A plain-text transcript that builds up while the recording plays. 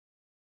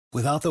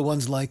Without the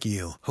ones like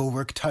you, who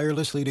work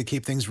tirelessly to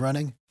keep things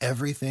running,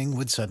 everything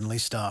would suddenly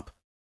stop.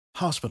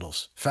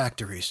 Hospitals,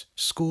 factories,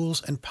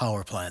 schools, and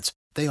power plants,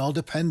 they all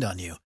depend on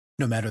you.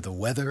 No matter the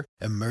weather,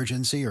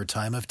 emergency, or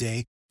time of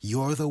day,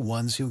 you're the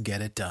ones who get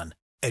it done.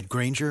 At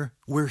Grainger,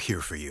 we're here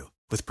for you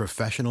with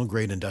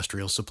professional-grade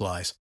industrial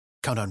supplies.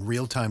 Count on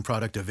real-time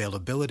product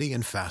availability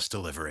and fast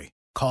delivery.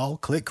 Call,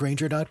 click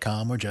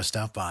Grainger.com, or just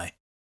stop by.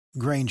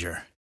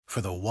 Grainger, for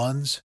the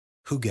ones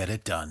who get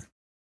it done.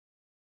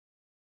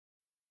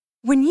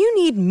 When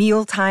you need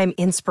mealtime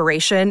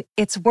inspiration,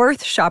 it's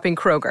worth shopping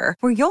Kroger,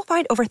 where you'll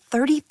find over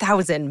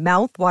 30,000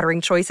 mouth-watering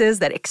choices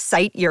that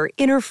excite your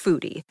inner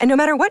foodie. And no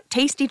matter what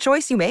tasty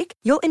choice you make,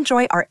 you'll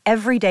enjoy our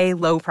everyday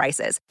low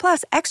prices,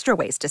 plus extra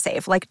ways to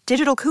save, like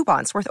digital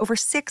coupons worth over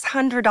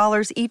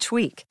 $600 each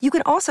week. You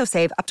can also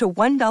save up to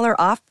 $1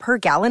 off per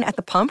gallon at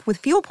the pump with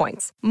fuel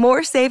points.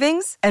 More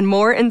savings and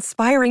more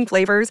inspiring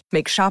flavors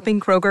make shopping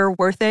Kroger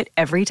worth it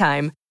every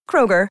time.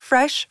 Kroger,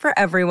 fresh for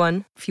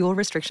everyone. Fuel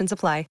restrictions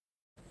apply.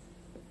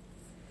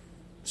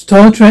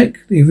 Star Trek,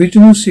 the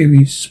original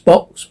series,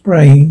 Spock's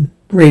brain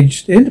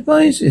bridge. The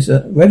Enterprise is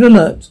at red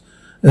alert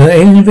as an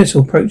alien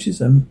vessel approaches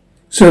them.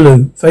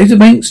 Sulu, phaser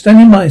bank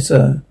standing by,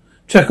 sir.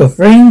 Chekhov,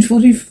 range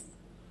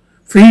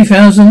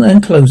 43,000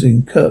 and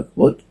closing. Kirk,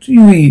 what do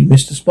you read,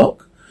 Mr.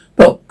 Spock?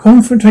 Spock,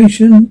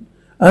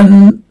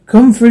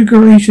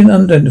 configuration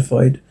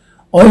unidentified.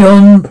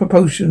 Ion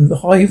propulsion for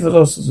high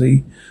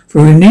velocity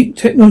for unique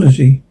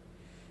technology.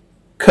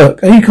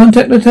 Kirk, any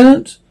contact,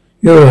 Lieutenant?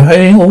 You're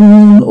hailing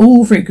on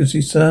all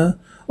frequencies, sir.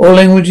 All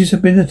languages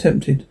have been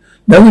attempted.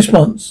 No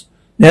response.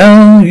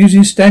 Now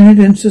using standard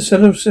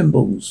interstellar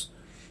symbols.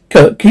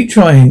 Kirk, keep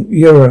trying.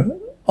 Euro.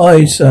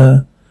 Aye,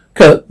 sir.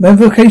 Kirk,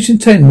 Modification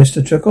 10,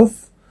 Mr.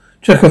 Chekhov.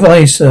 Chekhov,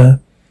 aye,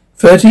 sir.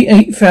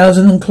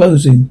 38,000 and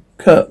closing.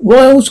 Kirk,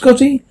 well,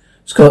 Scotty?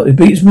 Scott, it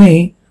beats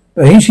me.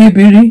 But ain't she a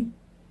beauty?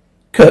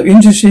 Kirk,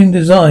 interesting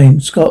design.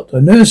 Scott,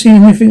 I've never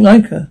seen anything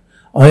like her.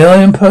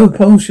 Aye, and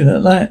propulsion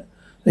at that.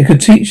 They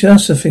could teach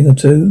us a thing or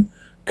two.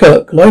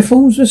 Kirk, life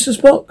forms, Mr.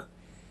 Spock?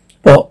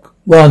 Spock,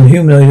 1,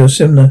 humanoid or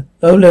similar.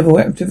 Low-level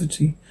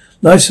activity.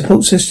 Life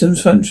support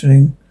systems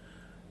functioning.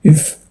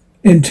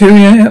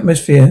 Interior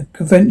atmosphere.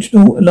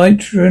 Conventional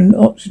nitrogen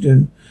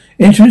oxygen.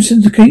 Instruments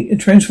indicate a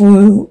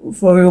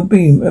transferable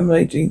beam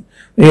emanating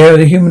the air of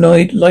the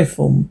humanoid life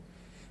form.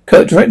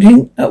 Kirk,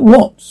 directing at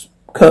what?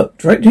 Kirk,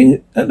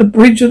 directing at the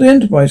bridge of the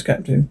Enterprise,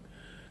 Captain.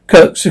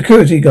 Kirk,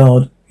 security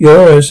guard.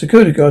 You're a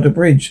security guard at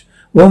bridge.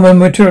 Woman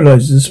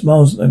materializes and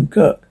smiles at them.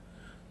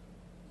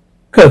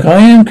 Kirk,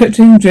 I am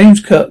Captain James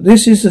Kirk.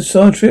 This is the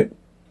Star Trek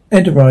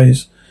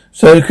Enterprise.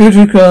 So the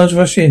security guards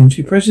rush in.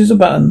 She presses a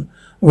button,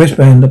 a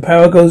wristband. The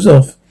power goes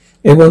off.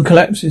 Everyone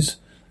collapses.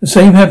 The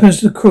same happens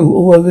to the crew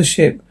all over the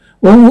ship.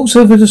 One walks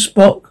over to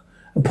Spock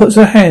and puts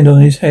her hand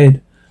on his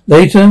head.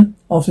 Later,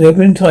 after the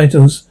opening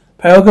titles,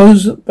 power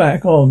goes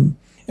back on.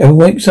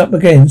 Everyone wakes up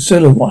again.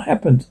 Sulu, what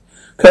happened?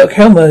 Kirk,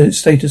 helmet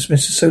status,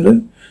 Mr.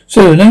 Sulu.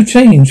 Sulu, no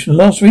change from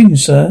the last reading,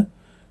 sir.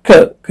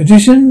 Kirk,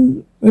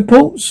 condition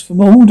reports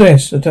from all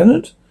desks,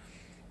 Lieutenant.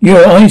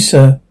 You're aye,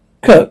 sir.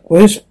 Kirk,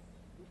 where's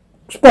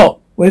Spock?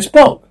 Where's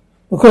Spock?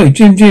 McCoy,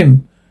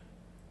 Jim.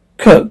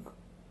 Kirk,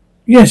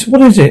 yes, what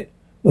is it?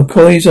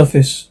 McCoy's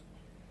office.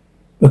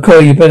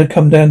 McCoy, you better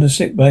come down to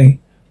sick bay.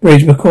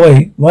 Bridge,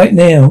 McCoy, right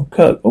now.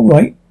 Kirk, all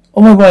right,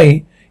 on my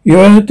way.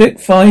 You're on deck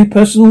 5,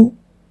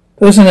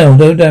 personnel,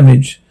 no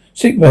damage.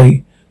 Sick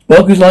bay.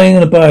 Spock is lying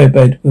on a bio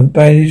bed with a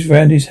bandage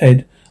round his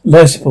head.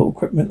 Life support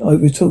equipment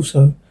over his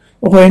torso.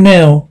 Okay,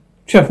 now.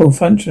 Chapel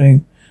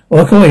functioning.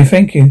 Okay,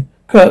 thank you.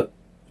 Kirk,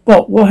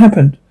 Spock, what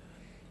happened?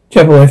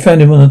 Chapel, I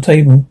found him on the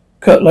table.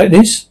 Kirk, like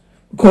this?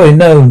 McCoy,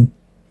 no.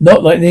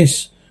 Not like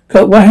this.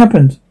 Kirk, what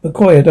happened?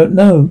 McCoy, I don't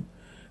know.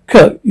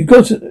 Kirk, you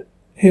got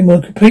him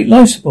on complete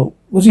life support.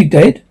 Was he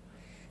dead?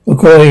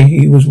 McCoy,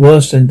 he was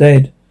worse than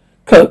dead.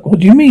 Kirk, what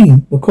do you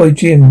mean? McCoy,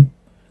 Jim.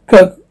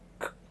 Kirk,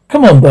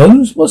 come on,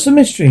 Bones. What's the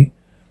mystery?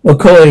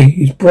 McCoy,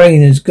 his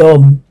brain is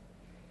gone.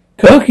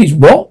 Kirk, he's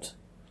what?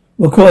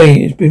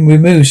 McCoy has been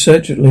removed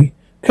surgically.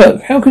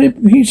 Kirk, how could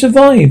he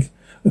survive?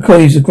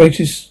 McCoy is the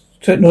greatest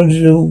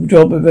technological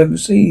job I've ever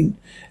seen.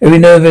 Every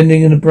nerve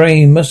ending in the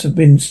brain must have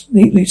been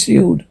neatly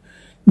sealed.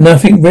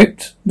 Nothing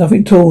ripped,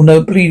 nothing torn,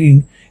 no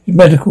bleeding. It's a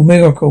medical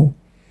miracle.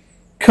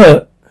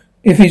 Kirk,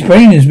 if his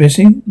brain is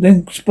missing,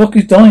 then Spock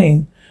is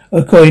dying.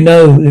 McCoy,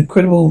 no. The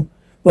incredible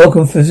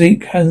Vulcan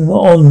physique hung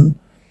on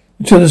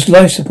until this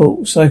life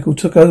support cycle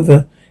took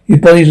over. His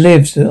body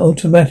lives. The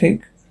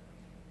autonomic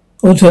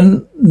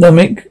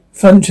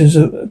functions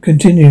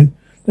continue.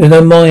 There's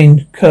no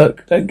mind.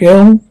 Kirk, that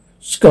girl?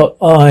 Scott,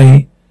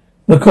 aye.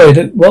 McCoy,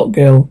 that what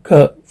girl?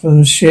 Kirk, from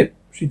the ship.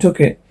 She took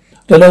it.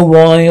 Don't know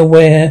why or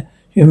where.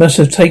 She must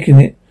have taken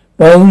it.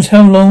 Bones,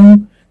 how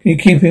long can you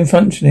keep him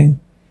functioning?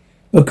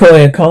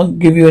 McCoy, I can't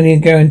give you any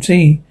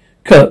guarantee.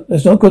 Kirk,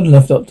 that's not good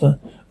enough, Doctor.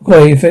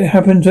 McCoy, if it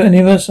happened to any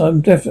of us,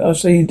 I'll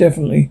say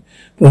definitely.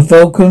 But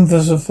Vulcan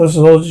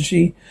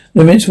physiology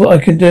limits what I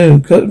can do.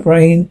 Kirk's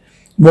brain,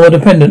 more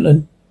dependent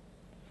than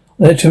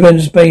that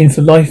tremendous brain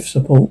for life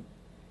support.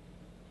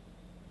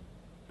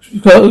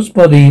 Kirk's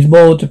body is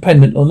more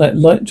dependent on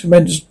that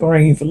tremendous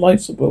brain for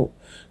life support.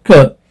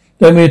 Kirk,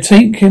 then we'll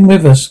take him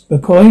with us.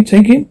 McCoy,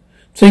 take him?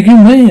 Take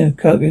him where?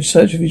 Kirk in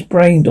search of his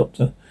brain,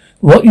 Doctor.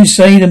 What you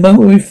say the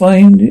moment we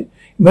find it,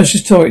 you must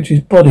restore it to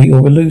his body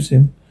or we'll lose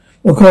him.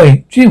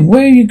 McCoy, Jim,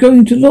 where are you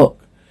going to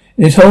look?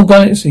 In this whole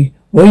galaxy,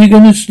 where are you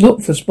going to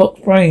look for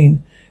Spock's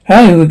brain?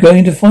 How are we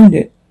going to find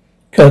it?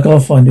 Kirk, I'll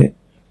find it.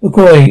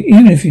 McCoy,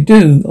 even if you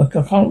do, I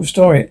can't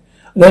restore it.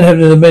 I don't have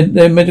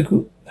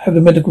the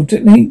medical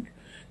technique.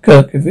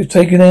 Kirk, if it's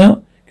taken out,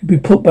 it can be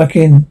put back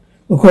in.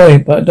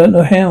 McCoy, but I don't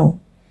know how.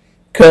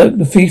 Kirk,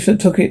 the thief that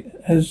took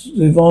it has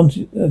the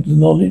advantage of the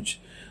knowledge.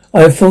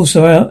 I have forced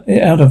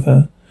it out of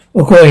her.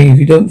 McCoy, if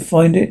you don't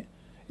find it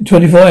in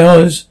 24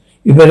 hours,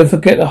 you better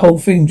forget the whole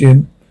thing,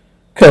 Jim.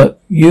 Kirk,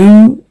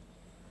 you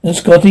and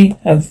Scotty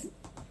have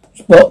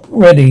Spock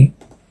ready.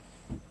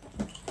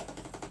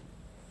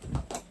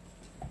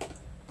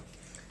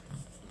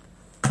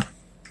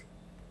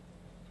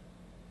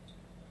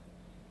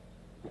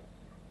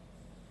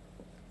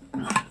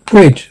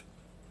 Bridge.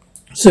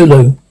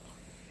 Sulu.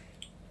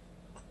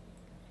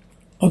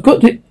 I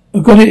got it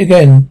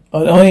again.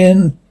 An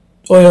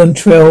ion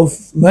trail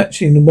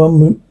matching the one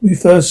when we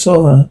first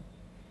saw her.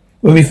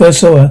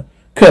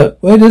 Kurt,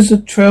 where does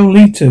the trail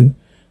lead to?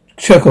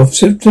 Chekhov,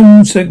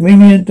 symptom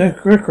segmenia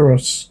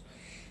decrecoros.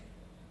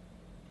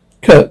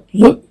 Kurt,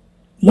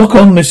 lock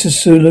on, Mr.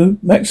 Sulu.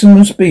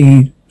 Maximum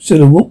speed.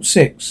 Sulu, warp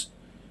 6.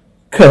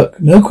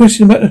 Kirk, no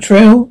question about the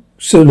trail?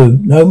 Sulu,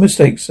 no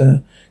mistake,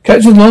 sir.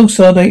 Captain log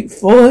stardate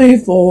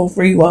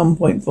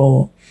 5431.4.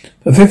 For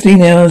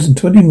 15 hours and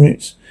 20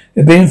 minutes,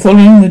 we've been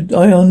following the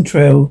ion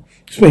trail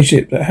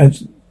spaceship that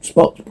has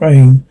Spock's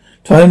brain.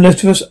 Time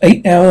left of us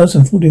 8 hours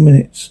and 40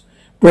 minutes.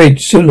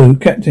 Bridge, Sulu,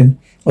 Captain.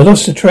 I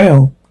lost the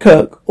trail.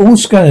 Kirk, all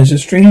scanners,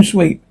 extreme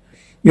sweep.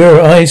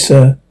 Euro, aye,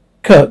 sir.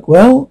 Kirk,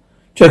 well?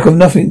 Chekhov,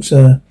 nothing,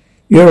 sir.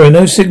 Euro,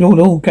 no signal at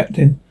all,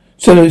 Captain.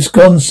 Sulu, it's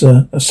gone,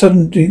 sir. A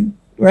sudden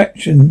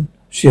direction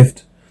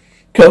shift.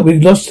 Kirk, we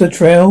lost the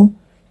trail,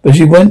 but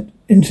she went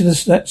into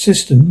that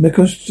system.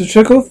 Mr.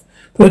 Chekhov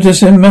put a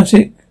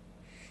schematic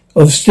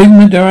of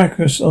Stigma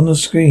Daracus on the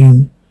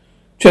screen.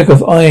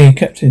 Chekhov, aye,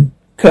 Captain.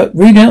 Kirk,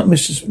 read out,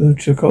 Mr.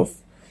 Chekhov.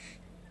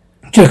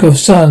 Chekhov,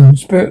 sun,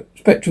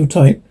 spectral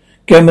type.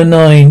 Gamma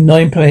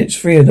 9 planets,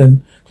 3 of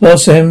them.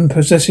 Class M,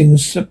 possessing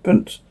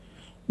serpent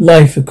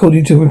life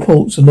according to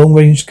reports of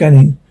long-range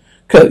scanning.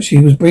 Kirk, she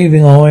was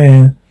breathing our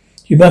air.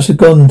 She must have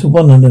gone to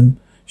one of them.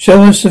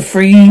 Show us the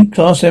 3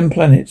 Class M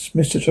planets,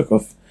 Mr.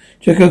 Chekhov.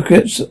 Chekhov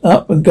gets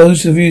up and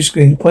goes to the view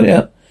screen. Point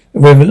out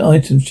the relevant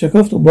items.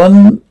 Chekhov, the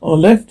one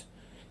on the left.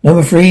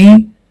 Number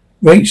 3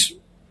 rates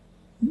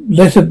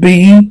letter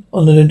B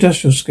on an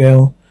industrial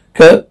scale.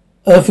 Kirk,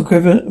 Earth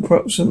equivalent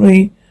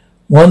approximately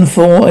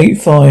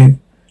 1485.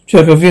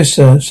 Chekhov, yes,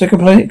 sir. Second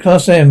planet,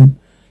 Class M.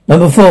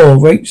 Number 4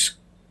 rates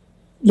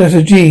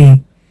letter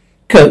G.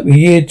 Kirk, the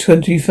year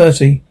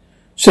 2030.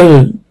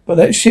 So, but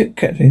that ship,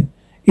 Captain,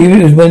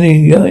 even as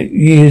many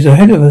years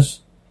ahead of us.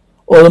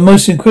 Or the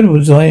most incredible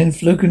design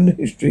fluke in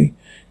history.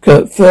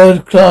 Kirk,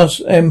 third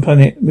Class M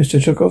planet,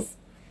 Mr. Chekhov.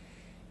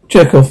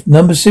 Chekhov,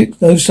 number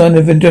 6, no sign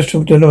of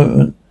industrial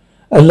development.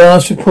 At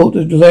last report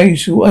the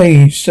glacial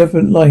age,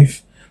 serpent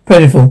life,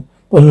 plentiful,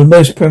 but on the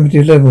most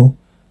primitive level.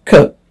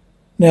 Kirk,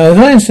 now as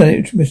I understand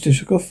it, Mr.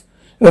 Chekhov,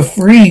 there are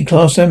 3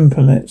 Class M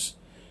planets.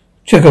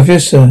 Chekhov,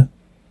 yes, sir.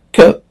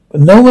 Kirk,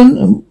 but not one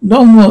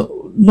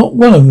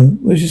of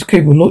them which is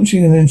capable of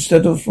launching an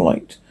instead of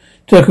flight.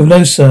 Chekhov,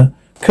 no, sir.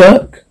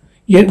 Kirk,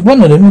 yet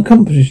one of them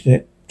accomplished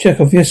it.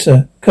 Chekhov, yes,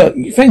 sir. Kirk,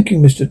 thank you,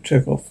 Mr.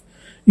 Chekhov.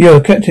 Yo,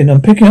 Captain,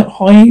 I'm picking up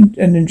high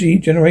energy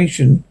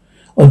generation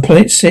on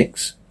planet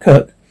 6.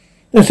 Kirk,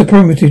 that's a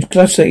primitive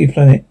glaciated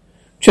planet.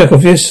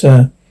 Chekhov, yes,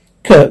 sir.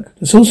 Kirk,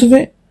 the source of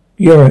it?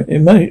 Euro,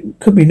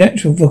 could be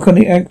natural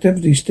volcanic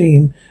activity,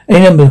 steam,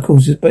 any number of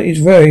causes, but it's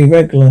very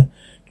irregular.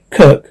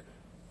 Kirk,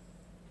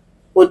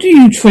 what do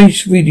you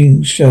trace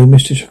readings show,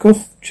 Mr.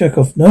 Chekhov?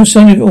 Chekhov, no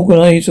sign of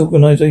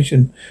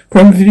organization.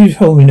 Primitive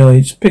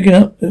hominoids, picking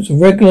up at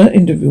regular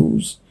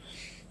intervals.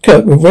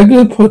 Kirk, with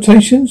regular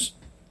rotations?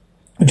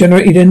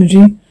 Generated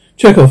energy?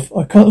 Chekhov,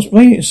 I can't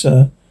explain it,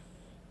 sir.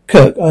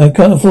 Kirk, I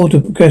can't afford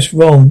to progress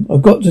wrong.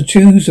 I've got to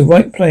choose the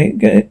right planet,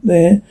 get it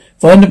there,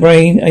 find the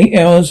brain, 8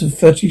 hours and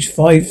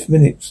 35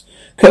 minutes.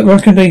 Kirk,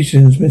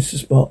 recommendations,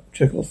 Mr. Spock.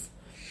 Chekhov.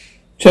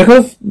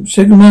 Chekhov,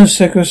 Sigma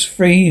Secus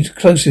 3 is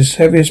closest,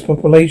 heaviest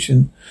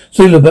population.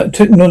 Zulu, but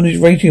technology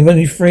rating of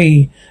only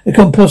 3. They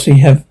can't possibly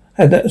have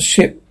had that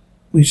ship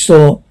we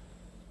saw.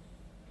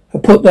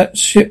 Have put that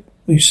ship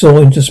we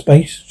saw into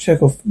space.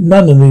 Chekhov,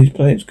 none of these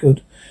planets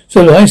could.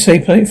 So I say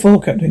planet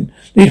 4, Captain.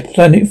 This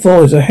planet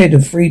 4 is ahead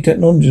of 3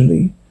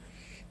 technologically.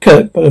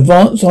 Kirk, but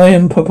advanced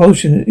ion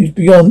propulsion is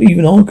beyond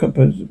even our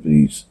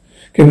capabilities.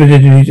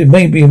 It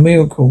may be a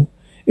miracle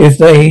if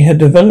they had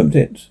developed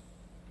it.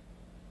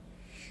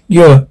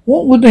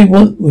 What would they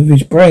want with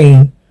his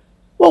brain?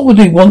 What would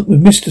they want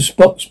with Mr.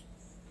 Spock's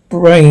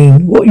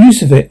brain? What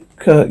use of it?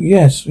 Kirk,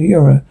 yes,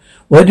 Yura.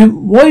 Why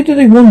do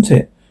they want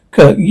it?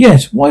 Kirk,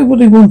 yes, why would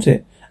they want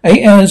it?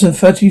 8 hours and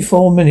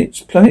 34 minutes.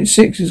 Planet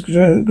 6 is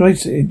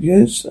glaciated,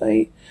 you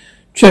say?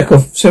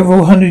 Chekhov,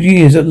 several hundred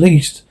years at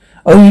least.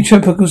 Only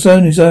tropical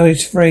zone is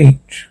always free,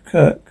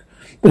 Kirk.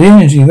 But the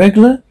energy,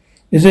 regular?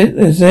 Is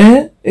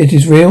there? It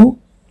is real?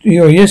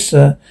 Yes,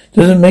 sir.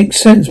 Doesn't make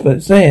sense, but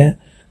it's there.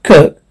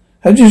 Kirk,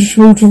 how do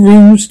you water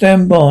room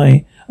stand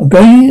by? I'm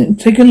going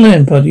to take a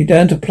land party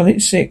down to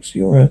Planet 6.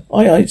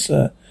 Aye,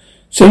 sir.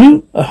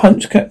 Sulu, a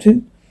hunch,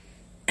 Captain?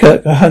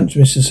 Kirk, a hunch,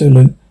 Mr.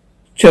 Sulu.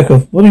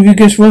 Chekhov, what have you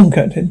guessed wrong,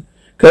 Captain?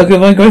 Kirk,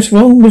 have I guessed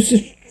wrong?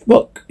 Mr.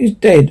 Spock is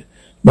dead.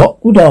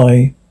 Spock will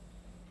die.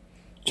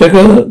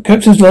 Chekhov,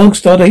 Captain's log,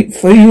 stardate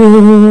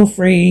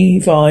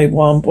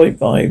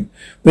 3351.5.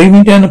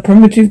 Beaming down a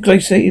primitive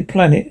glaciated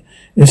planet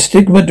in the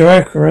Stigma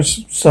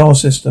Dracarys star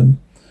system.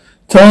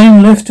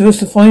 Time left to us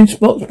to find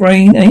Spock's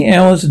brain, 8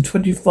 hours and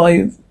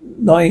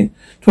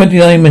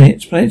 29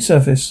 minutes. Planet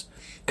surface.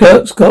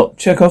 Kirk, Scott,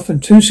 Chekhov,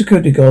 and 2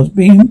 security guards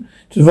beam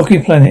to the rocky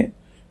planet.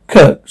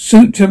 Kirk,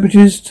 suit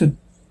temperatures to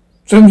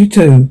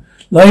 72.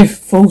 Life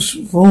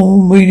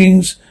form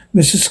readings.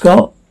 Mr.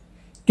 Scott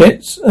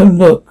gets a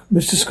look.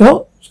 Mr.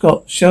 Scott?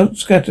 Scott,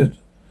 scattered.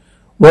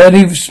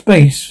 Worthy of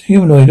space.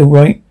 Humanoid, all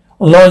right.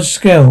 On large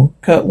scale.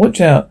 Kirk, watch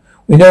out.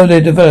 We know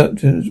they're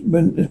developed as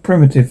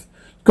primitive.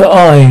 Got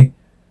eye.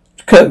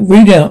 Kirk,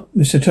 read out,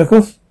 Mr.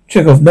 Chekhov.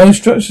 Chekhov, no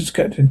structures,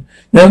 Captain.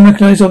 No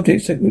mechanized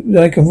objects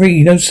that I can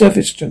read. No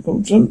surface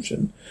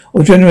consumption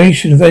or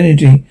generation of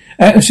energy.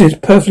 Atmosphere is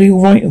perfectly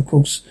all right, of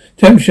course.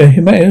 Temperature,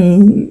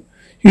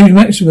 huge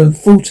maximum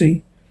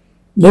 40.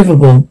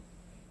 Livable.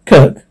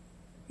 Kirk,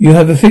 you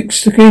have a thick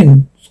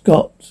skin.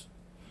 Scott.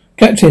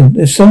 Captain,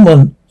 there's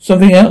something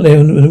out there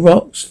on the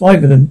rocks.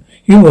 5 of them.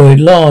 Humanoid,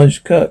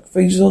 large. Kirk,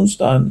 faces on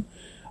stun.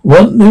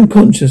 Want them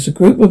conscious. A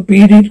group of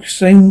bearded,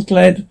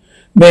 same-clad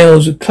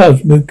males with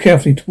clubs move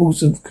carefully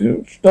towards the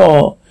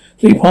star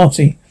fleet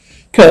party.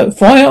 Kirk,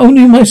 fire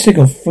only my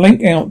signal.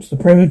 Flank out. The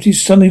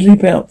primitives suddenly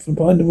leap out from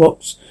behind the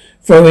rocks,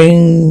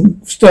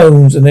 throwing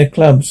stones and their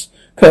clubs.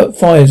 Kirk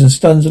fires and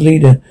stuns the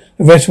leader.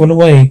 The rest run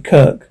away.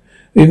 Kirk,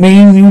 we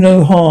mean you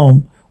no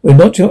harm. We're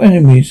not your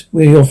enemies.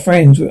 We're your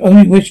friends. We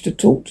only wish to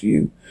talk to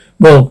you.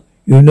 Well,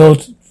 you're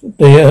not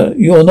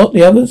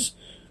the others?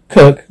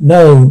 Kirk,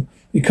 no.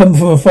 We come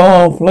from a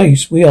far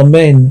place. We are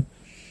men.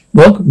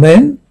 What,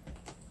 men?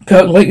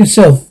 Kirk, like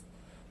yourself.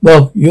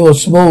 Well, you're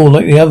small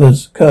like the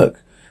others. Kirk,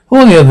 who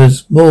are the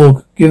others?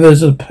 Morg,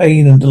 givers of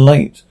pain and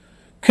delight.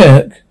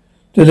 Kirk,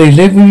 do they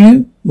live with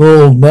you?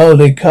 Morg, no,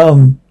 they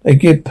come. They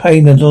give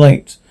pain and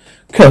delight.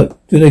 Kirk,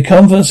 do they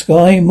come from the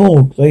sky?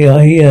 Morg, they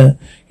are here.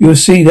 You will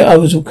see that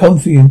others will come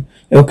for you.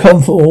 They will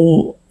come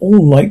for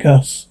all like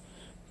us.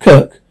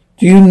 Kirk,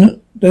 do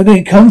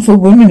they come for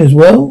women as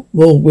well?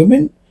 Morg,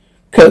 women?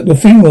 Kirk, the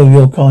female of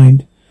your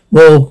kind.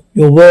 Morg,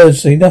 your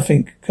words say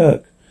nothing.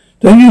 Kirk,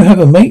 don't you have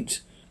a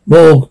mate?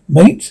 Morg,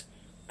 mate?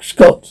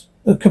 Scott,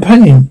 a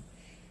companion.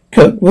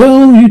 Kirk,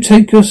 will you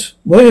take us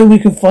where we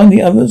can find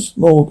the others?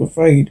 Morg,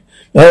 afraid.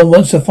 No one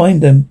wants to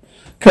find them.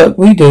 Kirk,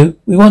 we do.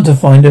 We want to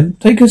find them.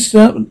 Take us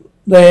up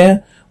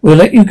there. We'll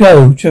let you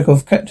go.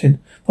 Chekhov, Captain.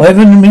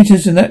 500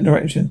 meters in that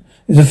direction.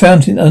 There's a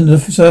fountain under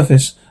the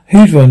surface. A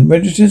huge one.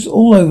 Registers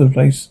all over the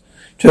place.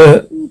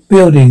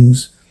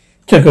 Buildings.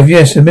 Chekhov,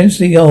 yes,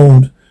 immensely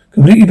old.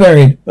 Completely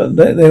buried. But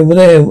they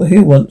were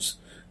here once.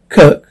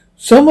 Kirk,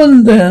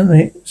 somewhere down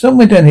here is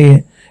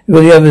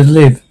where the others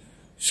live.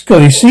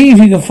 Scotty, see if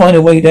you can find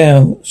a way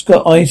down.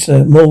 Scott,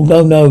 Isa. Morg,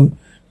 no.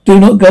 Do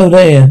not go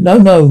there.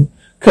 No.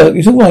 Kirk,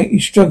 it's all right. He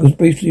struggles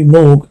briefly.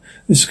 Morg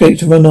escapes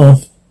to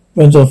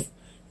runs off.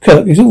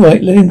 Kirk, it's all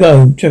right. Let him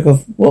go.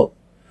 Chekhov, what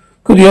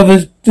could the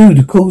others do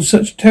to cause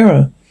such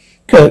terror?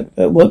 Kirk,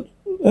 what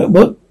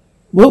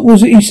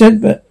was it he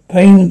said?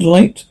 Pain and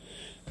delight?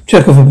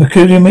 Chekhov, a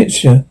peculiar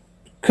mixture.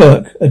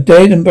 Kirk, a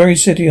dead and buried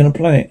city on a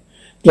planet.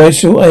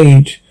 Glacial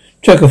age.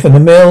 Chekhov, and a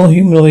male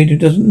humanoid who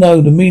doesn't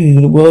know the meaning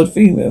of the word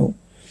female.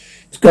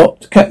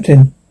 Scott,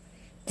 Captain.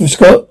 For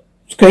Scott,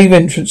 cave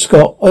entrance.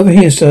 Scott, over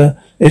here, sir.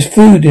 There's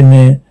food in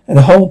there, and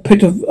a whole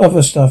pit of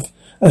other stuff.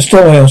 A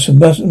storehouse of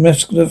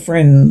muscular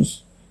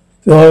friends.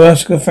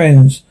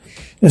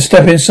 Let's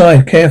step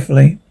inside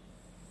carefully.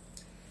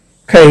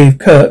 Cave,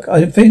 Kirk.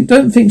 I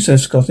don't think so,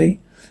 Scotty.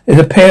 There's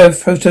a pair of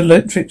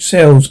photoelectric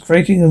cells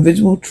creating an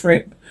invisible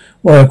trip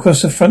wire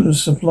across the front of the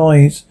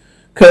supplies.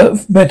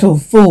 Kirk, metal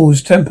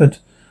falls tempered.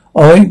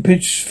 Our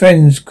 8-pitch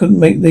friends couldn't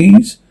make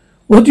these.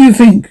 What do you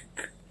think,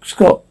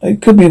 Scott?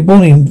 It could be a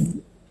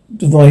warning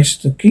device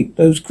to keep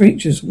those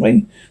creatures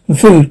away from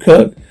food,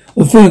 Kirk.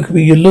 The food could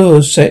be your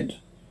lures set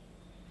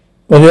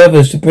by the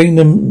others to bring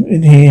them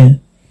in here.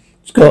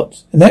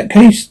 Scott, in that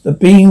case, the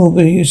beam will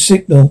be a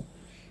signal.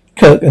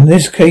 Kirk, and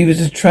this cave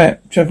is a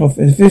trap. Chekhov,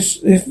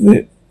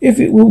 if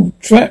it will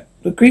trap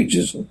the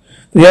creatures,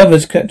 the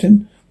others,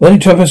 Captain, will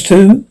it trap us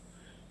too?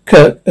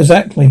 Kirk,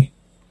 exactly.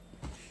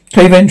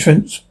 Cave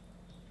entrance.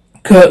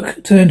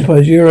 Kirk to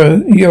Enterprise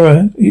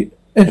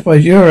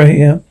Enterprise Euro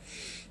here.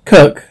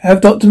 Kirk,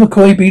 have Dr.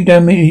 McCoy beam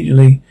down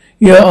immediately.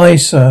 Your eye,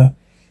 sir.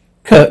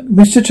 Kirk,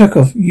 Mr.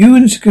 Chekhov, you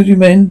and the security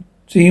men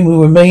team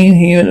will remain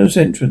here at this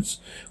entrance.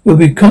 We'll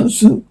be in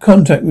constant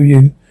contact with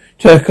you.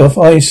 Chekhov,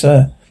 aye,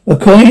 sir.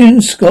 McCoy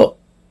and Scott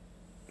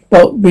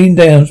Spock being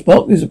down.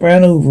 Spock is a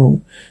brown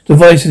overall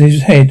device in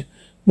his head.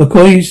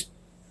 McCoy's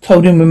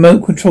told him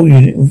remote control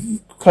unit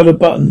with coloured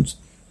buttons.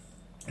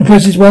 He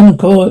presses one,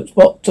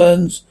 Spock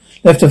turns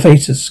left to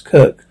face us.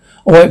 Kirk.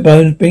 All right,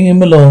 Bones, bring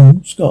him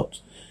along. Scott.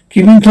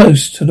 Keep him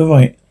close to the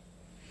right.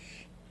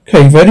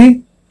 Okay,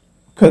 ready?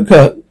 Kirk,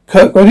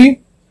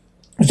 ready?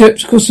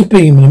 Steps across the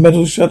beam and the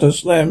metal shutter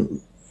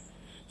slams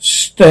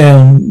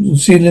down,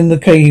 sealing the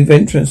cave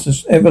entrance.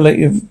 The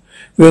elevator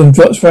room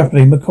drops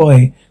rapidly.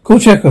 McCoy. Call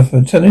Chekhov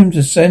and tell him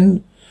to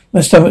send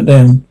my stomach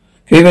down.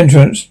 Cave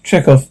entrance.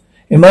 Chekhov.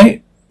 It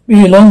might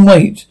be a long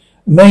wait.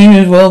 It may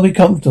as well be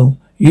comfortable.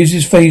 He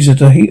uses phaser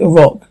to heat a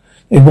rock.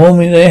 They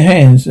warm in their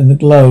hands in the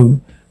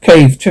glow.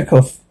 Cave.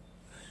 Chekhov.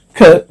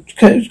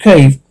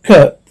 Cave.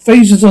 Kirk.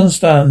 Phasers on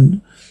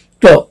stand.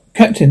 Scott.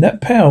 Captain,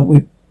 that power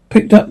we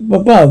picked up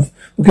above.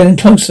 We're getting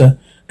closer.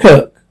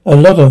 Kirk. A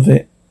lot of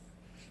it.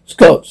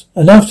 Scott.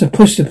 Enough to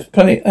push the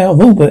planet out of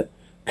orbit.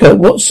 Kirk.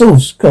 What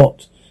source?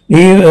 Scott.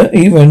 Either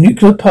a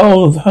nuclear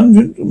power of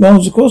 100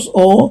 miles across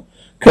or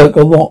Kirk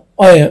or what?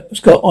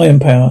 Scott. Iron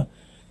power.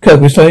 Kirk,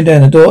 we're slowing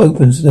down. The door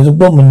opens. There's a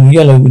woman in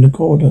yellow in the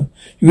corridor.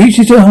 He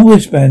reaches to her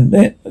wristband.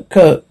 Then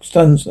Kirk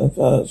stuns her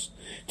first.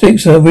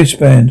 Takes her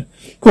wristband.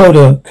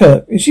 Corridor.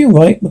 Kirk. Is she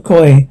right?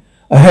 McCoy.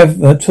 I have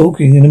her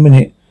talking in a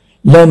minute.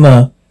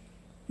 Lama.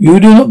 You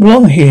do not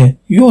belong here.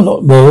 You're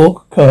not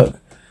Borg. Kirk.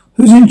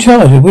 Who's in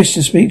charge? I wish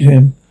to speak to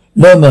him.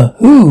 Lama.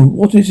 Who?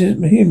 What is it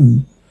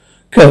him?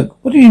 Kirk.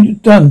 What have you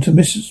done to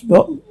Mrs.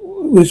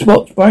 with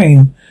Spock's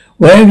brain?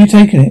 Where have you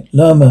taken it?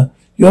 Lama.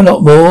 You're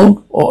not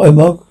Borg or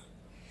Omog.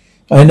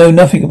 I know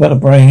nothing about a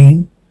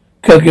brain.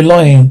 Kirk, you're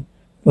lying.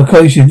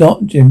 McCoy, she's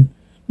not, Jim.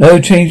 No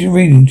change in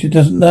reading. She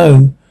doesn't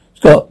know.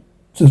 Scott.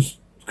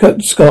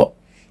 Scott.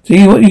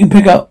 See what you can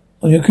pick up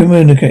on your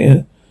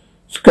communicator.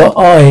 Scott,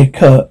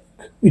 Kirk.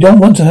 We don't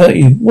want to hurt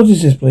you. What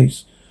is this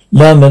place?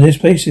 Lama, this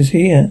place is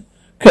here.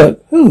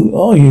 Kirk, who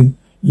are you?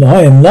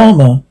 I am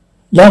Lama.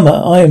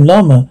 Lama, I am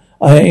Lama.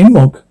 I am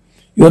Imog.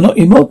 You're not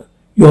Imog?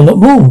 You're not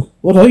Morg.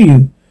 What are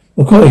you?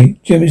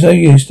 McCoy, Jim, it's no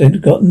use. They've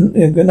got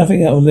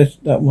nothing out of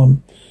that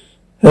one.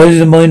 Hers is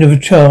the mind of a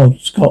child.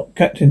 Scott,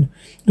 Captain.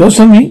 Got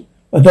something?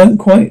 I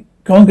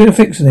can't get a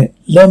fix on it.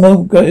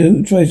 Lama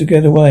tries to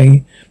get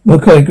away.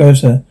 McCoy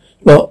grabs her.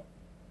 Spot.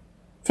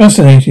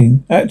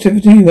 Fascinating.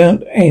 Activity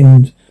won't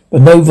end,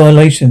 but no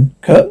violation.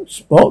 Kirk,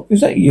 Spock,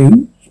 is that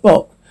you?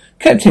 Spock.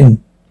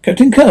 Captain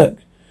Kirk.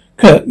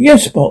 Kirk,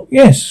 yes, Spock.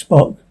 Yes,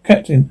 Spock.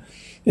 Captain.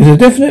 There's a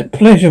definite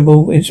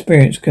pleasurable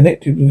experience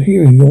connected with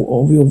hearing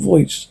your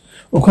voice.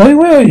 McCoy,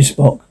 where are you,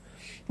 Spock?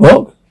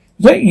 Spock.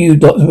 Is that you,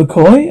 Dr.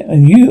 McCoy?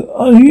 And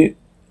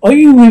are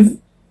you with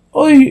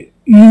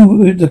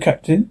the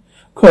captain?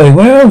 McCoy,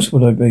 where else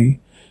would I be?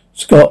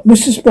 Scott,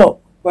 Mr. Spock,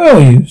 where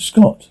are you?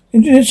 Scott,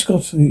 Engineer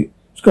Scott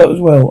as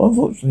well,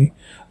 unfortunately.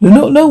 I do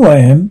not know where I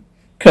am.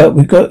 Kirk,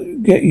 we've got to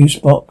get you,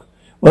 Spock.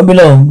 Won't be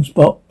long,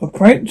 Spock. A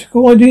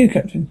practical idea,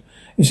 Captain.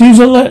 It seems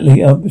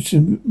unlikely I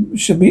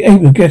should be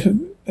able to get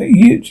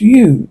to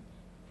you.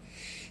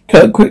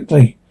 Kirk,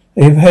 quickly.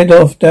 They head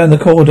off down the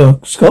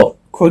corridor. Scott,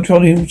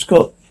 controlling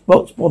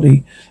Spock's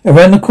body.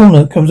 Around the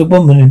corner comes a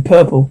woman in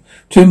purple,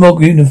 2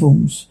 Mog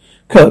uniforms.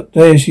 Kirk,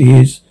 there she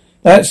is.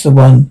 That's the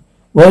one.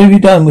 What have you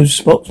done with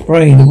Spock's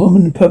brain? The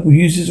woman in purple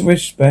uses a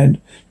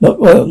wristband. Not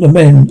the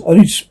men.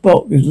 Only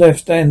Spock is left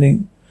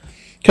standing.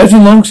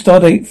 Captain Long,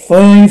 Stardate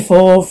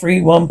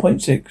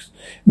 5431.6.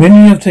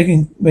 Many have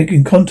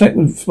making contact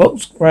with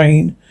Spock's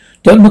brain.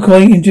 Dr.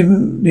 McCoy,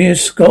 Engineer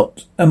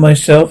Scott, and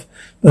myself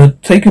were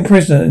taken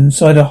prisoner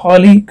inside a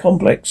highly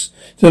complex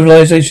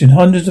civilization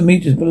hundreds of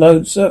meters below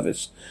the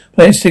surface.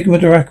 Planet Sigma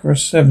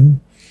Dracaris 7.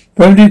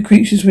 Primitive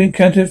creatures we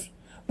encountered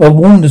but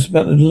warned us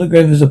about the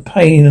rivers of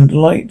pain and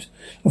delight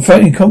of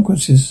frightening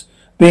consequences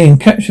being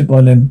captured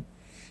by them.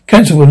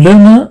 Council with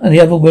Luna and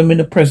the other women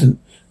are present,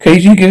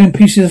 occasionally giving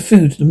pieces of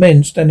food to the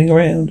men standing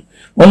around.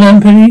 One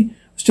Lampany,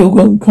 still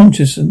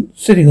unconscious and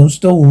sitting on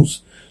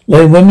stools.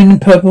 Lone women in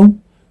purple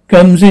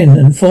comes in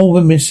and 4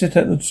 women sit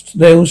at the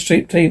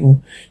nail-shaped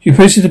table. She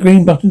presses the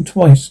green button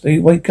twice. They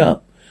wake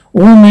up.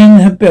 All men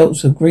have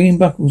belts of green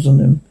buckles on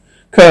them.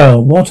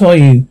 Carl, what are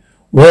you?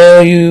 Why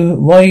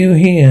are you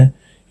here?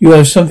 You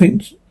have something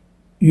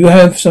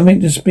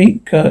to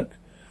speak, Kirk.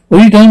 What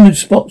have you done with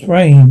Spock's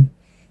brain?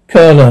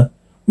 Carla,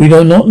 we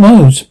do not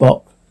know,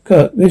 Spock.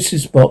 Kirk, this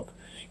is Spock.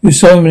 You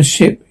saw him in a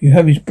ship. You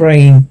have his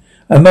brain.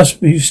 I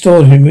must be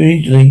restored him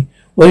immediately.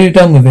 What have you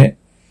done with it?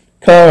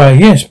 Kara,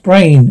 yes,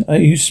 brain.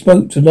 You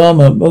spoke to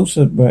Lama,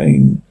 also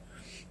brain.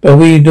 But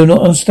we do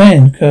not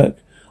understand, Kirk.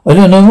 I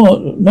don't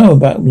know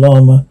about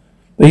Lama.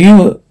 But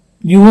you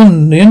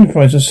on the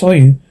Enterprise, I saw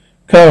you.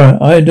 Kara,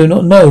 I do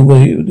not know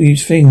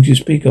these things you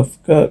speak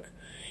of, Kirk.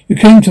 You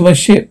came to my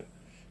ship.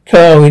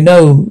 Kara, we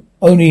know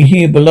only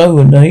here below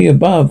and here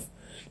above.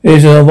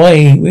 There's a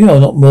way. We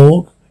are not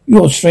Morg.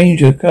 You are a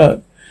stranger,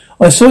 Kirk.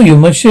 I saw you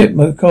on my ship,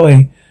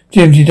 McCoy.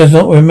 Jim, she does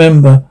not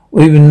remember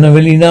or even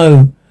really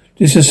know.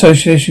 This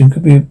association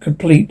could be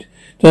complete.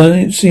 Doesn't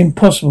it seem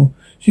possible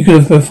she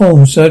could have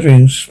performed surgery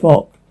on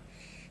Spock?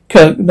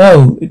 Kirk,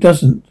 no, it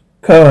doesn't.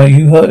 Kara,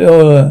 you hurt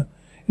her.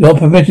 You're not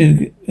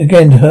permitted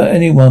again to hurt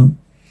anyone.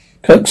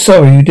 Kirk,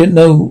 sorry, you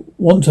didn't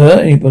want to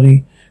hurt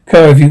anybody.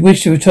 Kirk, if you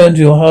wish to return to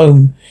your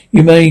home,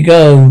 you may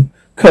go.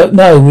 Kirk,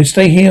 no, we'll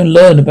stay here and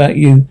learn about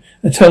you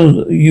and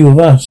tell you of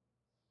us.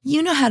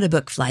 You know how to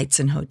book flights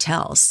and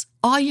hotels.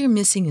 All you're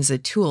missing is a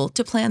tool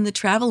to plan the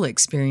travel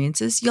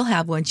experiences you'll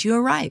have once you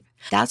arrive.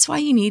 That's why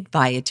you need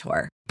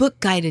Viator. Book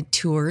guided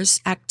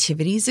tours,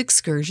 activities,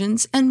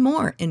 excursions, and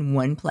more in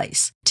one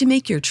place to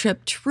make your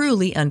trip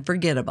truly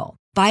unforgettable.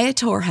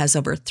 Viator has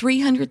over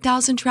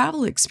 300,000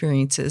 travel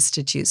experiences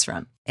to choose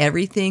from.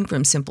 Everything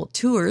from simple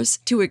tours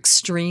to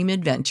extreme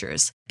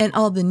adventures and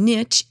all the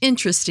niche,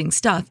 interesting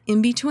stuff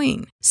in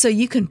between. So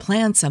you can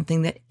plan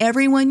something that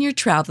everyone you're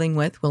traveling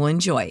with will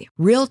enjoy.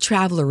 Real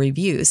traveler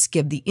reviews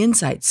give the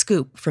inside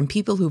scoop from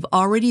people who've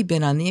already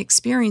been on the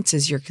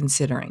experiences you're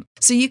considering.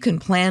 So you can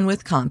plan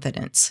with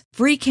confidence.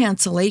 Free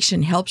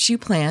cancellation helps you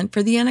plan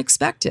for the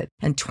unexpected.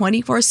 And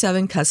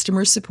 24/7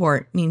 customer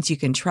support means you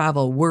can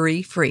travel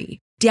worry-free.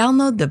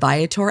 Download the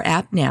Viator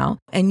app now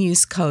and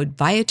use code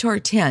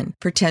Viator10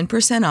 for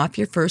 10% off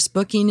your first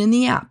booking in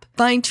the app.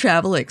 Find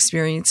travel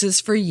experiences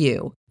for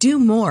you. Do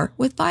more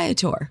with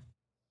Viator.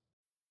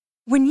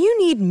 When you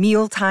need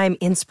mealtime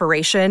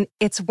inspiration,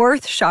 it's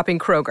worth shopping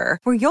Kroger,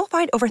 where you'll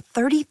find over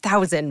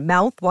 30,000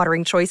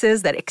 mouth-watering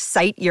choices that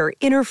excite your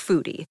inner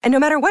foodie. And no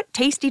matter what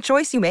tasty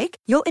choice you make,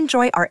 you'll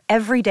enjoy our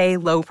everyday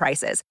low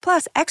prices,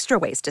 plus extra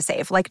ways to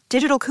save, like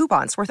digital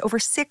coupons worth over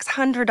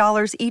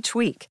 $600 each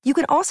week. You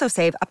can also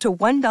save up to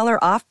 $1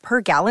 off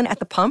per gallon at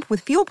the pump with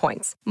fuel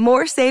points.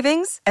 More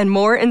savings and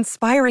more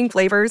inspiring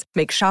flavors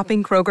make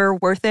shopping Kroger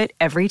worth it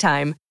every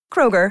time.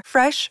 Kroger,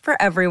 fresh for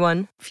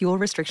everyone. Fuel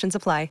restrictions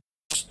apply.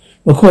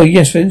 McCoy,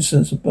 yes, for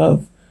instance,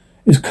 above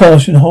is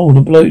cast in hold,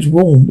 and below it's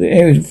warm, the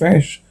air is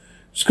fresh.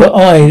 Scott,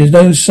 there's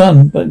no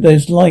sun, but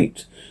there's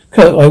light.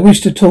 Kirk, I wish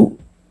to talk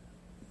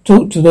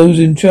to those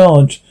in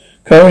charge.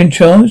 Kara in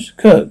charge?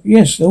 Kirk,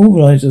 yes, the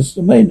organisers,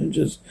 the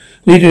managers,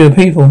 leader of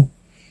the people.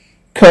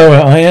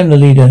 Kara, I am the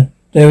leader.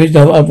 There is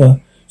no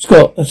other.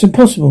 Scott, that's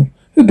impossible.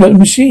 Who built the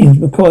machines?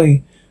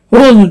 McCoy, who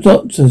are the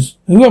doctors?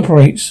 Who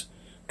operates?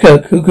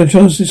 Kirk, who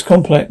controls this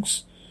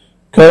complex?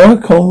 Kara,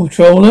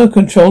 controller?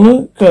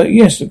 Kara,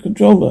 yes, the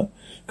controller.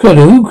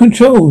 Kara, who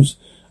controls?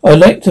 I'd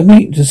like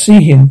to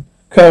see him.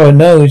 Kara,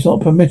 no, it's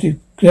not permitted.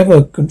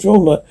 Clever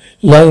controller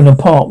alone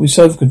apart with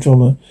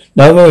self-controller.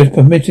 Neither is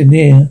permitted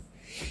near.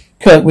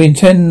 Kirk, we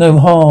intend no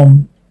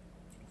harm.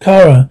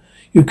 Kara,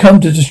 you've come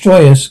to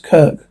destroy us.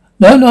 Kirk,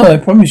 no, I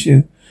promise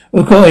you.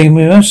 Okay,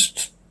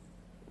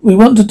 we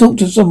want to talk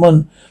to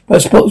someone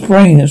about Spock's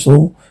brain, that's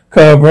all.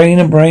 Kara,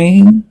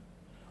 brain?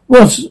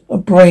 What's a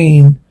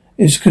brain?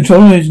 Its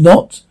controller is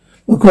not.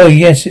 McCoy,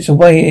 yes, it's a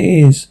way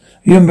it is.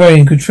 A human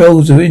brain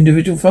controls the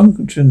individual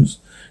functions.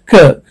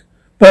 Kirk,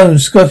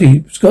 Bones,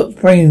 Scott's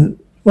brain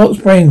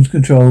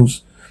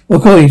controls.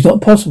 McCoy, it's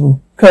not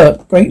possible.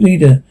 Kirk, great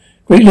leader,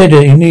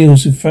 he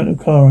kneels in front of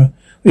Kara.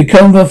 We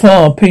come from a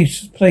far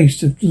place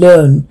to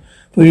learn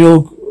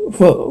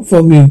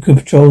from you,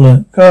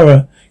 controller.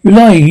 Kara, you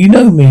lie, you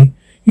know me.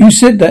 You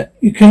said that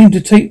you came to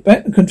take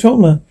back the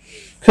controller.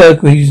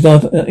 Kirk, he's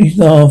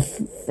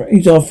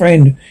our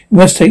friend. You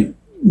must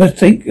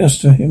take us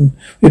to him.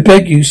 We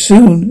beg you,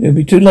 soon. It'll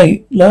be too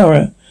late.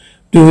 Lara,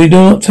 do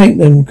not take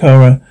them,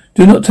 Kara.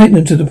 Do not take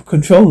them to the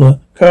controller,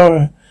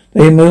 Kara.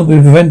 They will be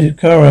prevented,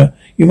 Kara.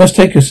 You must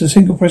take us. A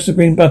single press the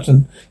green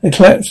button. They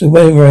collapse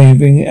away,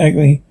 raving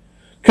agony.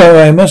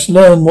 Kara, I must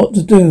learn what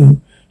to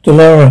do. To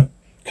Lara,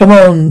 come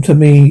on to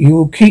me. You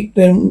will keep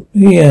them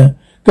here.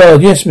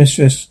 God, yes,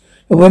 mistress.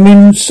 The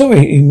women,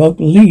 sorry, mug,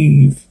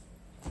 leave.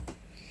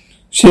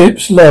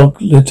 Ship's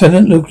log,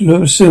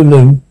 Lieutenant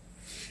Sulu.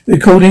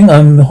 Recording,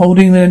 I'm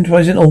holding the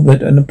Enterprise in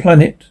orbit and about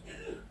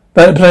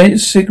the planet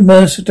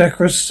Sigma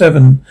Sedacrus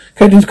 7.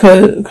 Captain's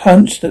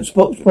hunch that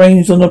Spock's brain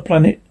is on the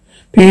planet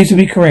appears to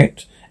be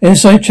correct.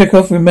 Inside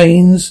Chekhov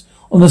remains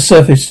on the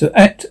surface to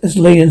act as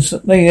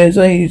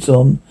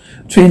liaison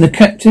between the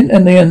captain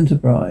and the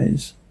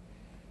Enterprise.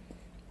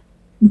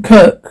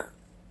 Kirk,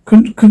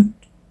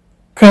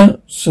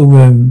 council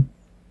room.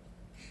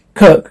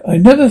 Kirk, I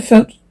never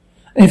felt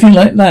anything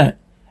like that.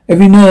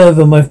 Every nerve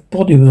on my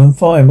body was on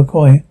fire,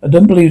 McCoy. I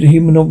don't believe the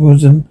human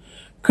organism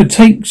could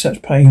take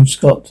such pain,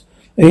 Scott.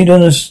 They were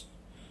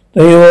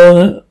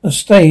on a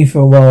stay for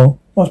a while.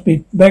 Must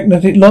be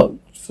magnetic lock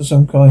for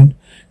some kind.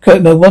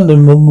 Kirk, no wonder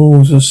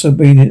Moores was so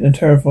obedient and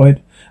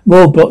terrified.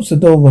 Moore blocks the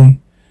doorway.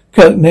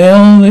 Kirk,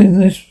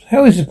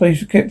 how is this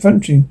place kept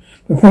functioning?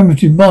 The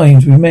primitive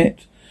minds we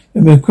met.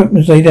 The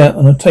equipment was laid out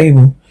on a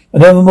table.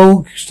 Another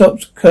Moore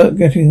stops Kirk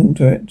getting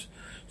into it.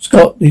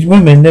 Scott, these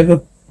women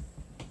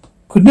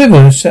could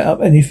never set up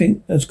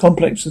anything as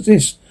complex as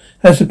this.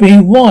 Has to be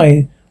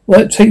why?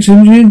 Well, it takes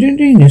engineering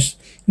genius.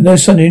 There's no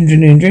such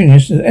engineering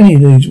genius as any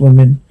of these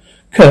women.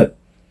 Kirk,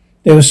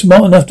 they were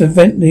smart enough to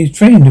invent these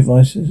training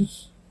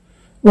devices.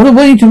 What a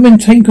way to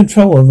maintain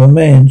control of a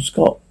man,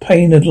 Scott.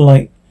 Pain and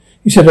delight.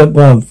 He said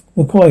above.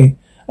 McCoy,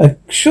 I'm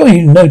sure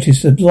you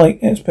noticed the delight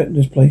aspect of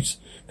this place.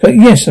 Kirk,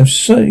 yes, I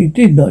certainly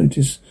did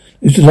notice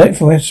those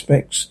delightful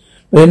aspects.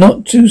 But they're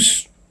not too...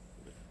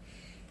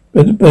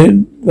 But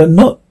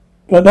not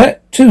But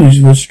that too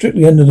was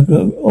strictly under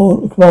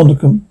the command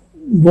of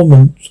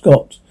woman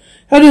Scott.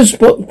 How does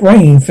Spock's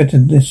brain fit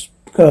in this,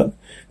 Kirk?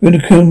 With a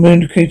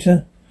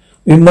communicator?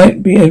 We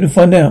might be able to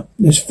find out.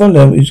 This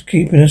fellow is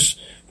keeping us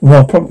from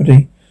our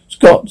property.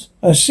 Scott,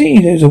 I see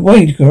there's a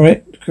way to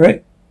correct.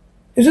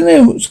 Isn't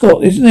there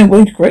a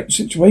way to correct the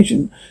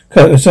situation?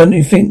 Kirk, I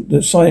certainly think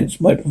that science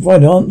might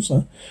provide an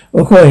answer.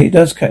 Okay, it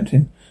does,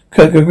 Captain.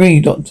 Kirk, agree,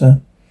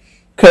 Doctor.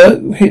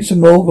 Kirk hits a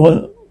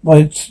mold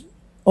by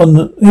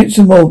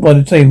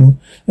the table.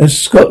 As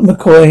Scott and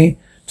McCoy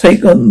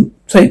take on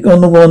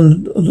the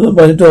one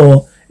by the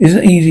door.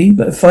 Isn't easy,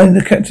 but finally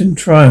the captain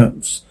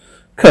triumphs.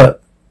 Kirk,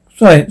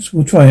 science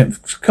will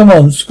triumph. Come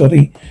on,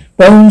 Scotty.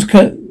 Bones,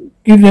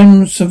 give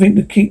them something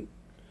to keep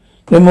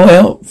them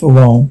out for a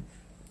while.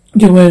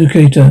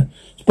 Communicator.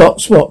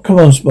 Spock, come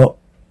on, Spock.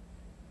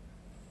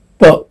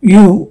 But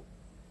you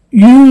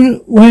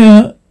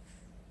were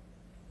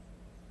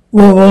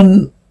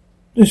on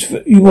this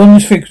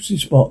frequency,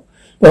 Spock.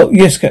 But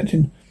yes,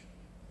 Captain.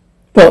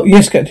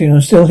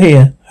 I'm still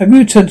here. Have you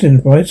returned to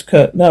Enterprise?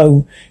 Kurt,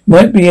 no.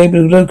 Might be able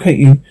to locate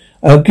you.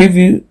 I'll give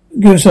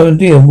us an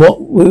idea of what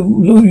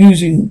we're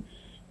using.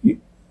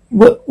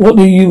 What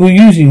were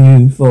using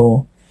you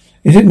for?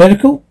 Is it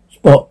medical?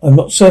 Spock, I'm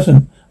not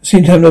certain. I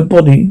seem to have a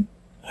body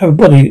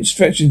that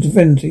stretches into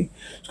infinity.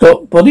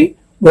 Scott, body?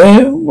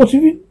 Where? What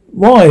have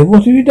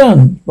you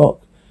done? Spock,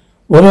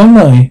 what am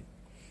I?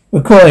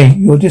 McCoy,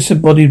 your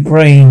disembodied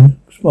brain.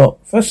 Spock,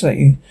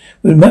 fascinating.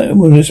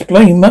 Will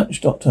explain much,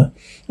 Doctor.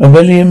 A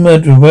million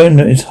murderer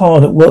Werner is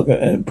hard at work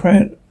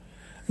apparently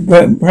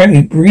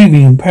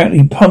breathing,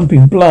 apparently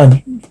pumping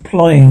blood,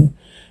 applying,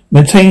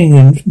 maintaining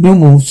a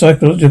normal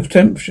psychological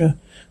temperature.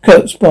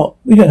 Kurt, Spock,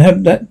 we don't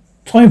have that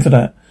time for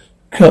that.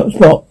 Kurt,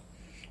 Spock,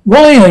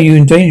 why are you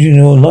endangering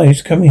your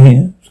lives coming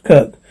here?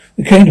 Kirk,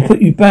 we came to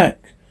put you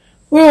back.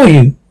 Where are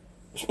you?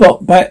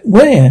 Spock, back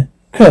where?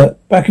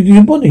 Kurt, back into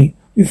your body.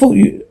 We thought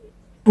you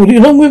brought it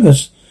along with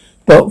us.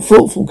 Spock,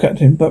 thoughtful,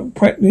 Captain, but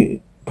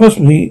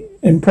possibly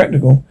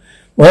impractical.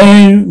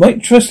 Why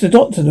might trust the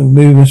Doctor to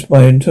remove us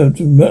by in terms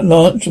of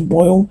Lance and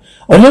Boyle.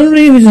 I don't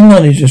believe his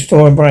knowledge to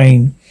store a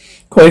brain.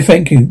 McCoy,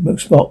 thank you,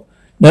 Spock.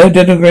 No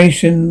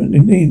denigration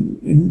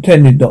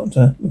intended,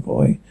 Doctor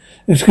McCoy.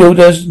 The skill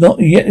does not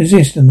yet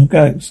exist in the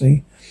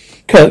galaxy.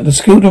 Kirk, the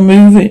skill to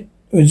remove it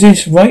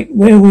exists right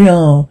where we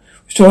are.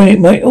 Restoring it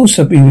might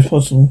also be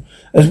possible.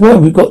 As well,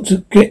 we've got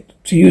to get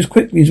to you as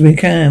quickly as we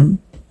can.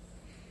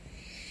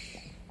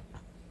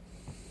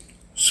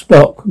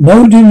 Spock,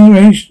 no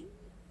denigration.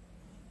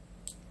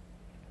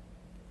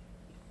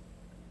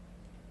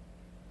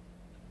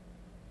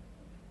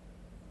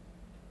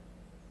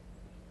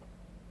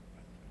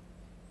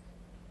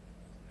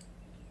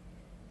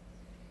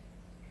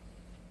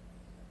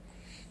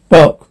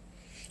 Spock,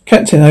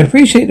 Captain, I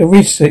appreciate the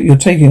risks that you're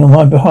taking on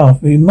my behalf,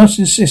 but you must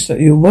insist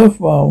that you're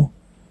worthwhile.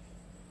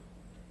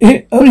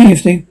 Only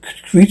if the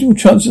reasonable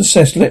chance of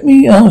success. Let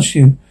me ask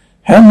you,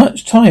 how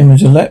much time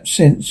has elapsed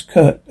since,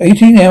 Kurt?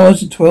 18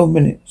 hours and 12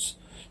 minutes.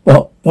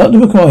 But, Dr.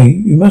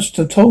 McCoy, you must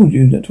have told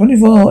you that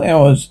 24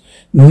 hours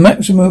the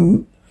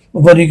maximum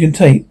my body can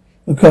take.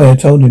 McCoy, I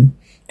told him.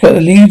 Kurt,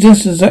 it leaves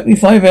us exactly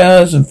 5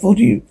 hours and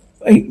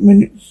 48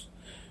 minutes.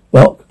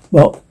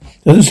 Spock,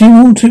 doesn't seem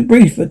all too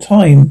brief a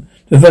time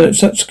to develop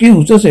such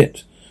skills, does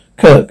it?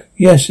 Kirk,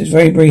 yes, it's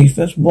very brief.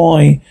 That's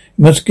why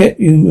we must get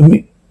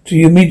you to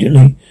you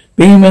immediately.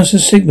 Beam us a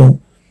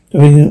signal to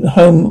bring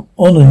home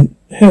on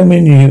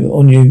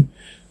you.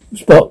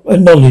 Spock,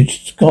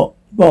 acknowledged. Scott,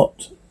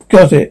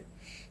 got it.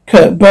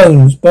 Kirk,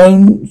 Bones,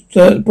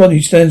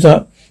 body stands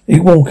up. He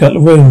walk out the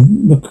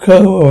room, the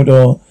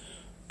corridor.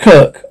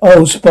 Kirk,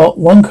 oh, Spock,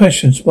 one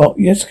question, Spock.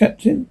 Yes,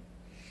 Captain?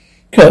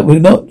 Kirk,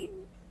 we've not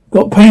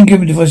got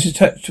painkiller devices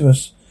attached to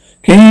us.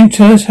 Can you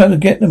tell us how to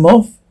get them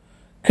off?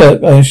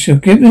 Kirk, I shall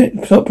give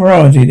it top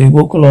priority. They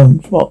walk along.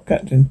 Spock,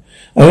 Captain.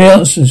 I have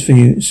answers for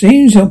you. It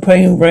seems your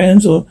pain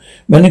brands are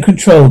manually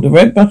controlled. The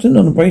red button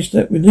on the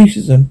bracelet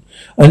releases them.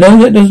 I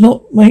know that does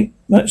not make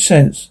much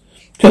sense.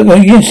 Kirk, oh,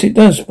 yes, it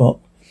does, Spock.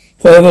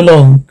 Further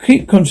along.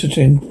 Keep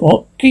concentrating,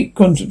 Spock.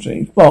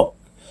 Spock.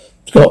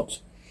 Scott.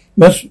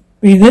 Must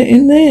be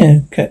in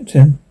there,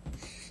 Captain.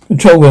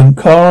 Control room.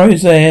 Kara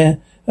is there.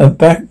 Her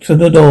back to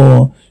the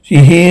door. She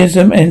hears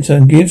them enter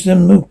and gives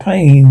them the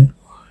pain.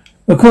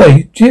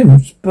 McCoy, Jim,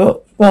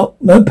 Spock,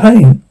 no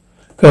pain.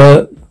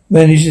 Kirk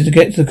manages to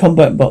get to the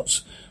combat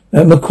box.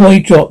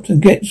 McCoy dropped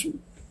and gets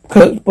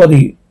Kirk's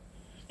body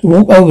to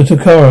walk over to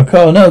Kara.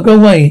 Kara, no, go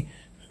away.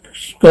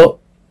 Spock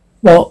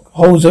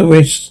holds her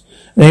wrists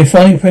and then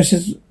finally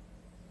presses the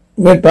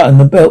red button.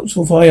 The belts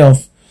will fly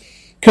off.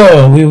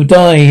 Kara, we will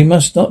die. You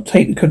must not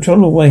take the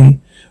control away.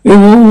 We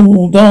will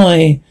all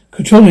die.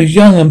 Control is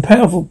young and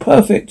powerful,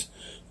 perfect.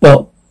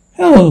 Spock,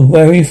 how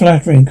very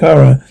flattering,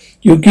 Kara.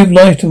 You'll give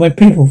life to my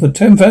people for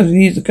 10,000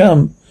 years to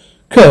come.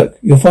 Kirk,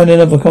 you'll find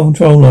another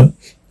controller.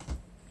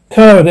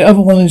 Kara, the other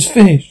one is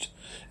finished.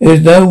 There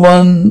is no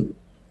one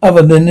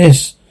other than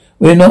this.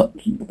 We're not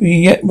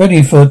yet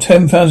ready for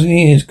 10,000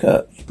 years,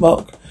 Kirk.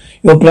 Spock,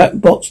 your black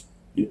box.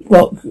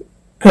 Spock,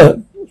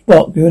 Kirk.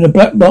 Spock, you're in a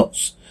black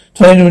box.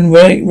 tying them in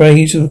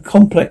rays of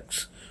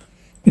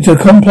into a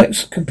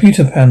complex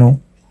computer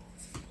panel.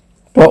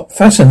 But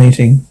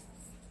fascinating.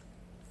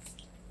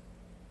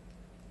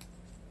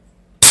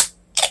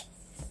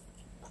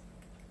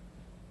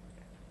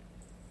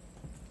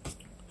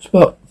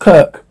 Spock,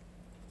 Kirk.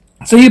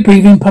 So you're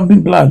breathing,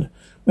 pumping blood,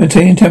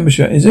 maintaining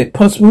temperature. Is it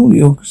possible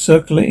you're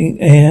circulating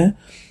air,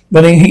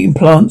 running heating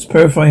plants,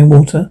 purifying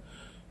water?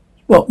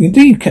 Well,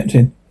 indeed,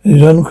 Captain. It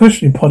is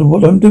unquestionably part of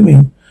what I'm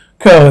doing.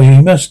 Kirk,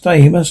 you must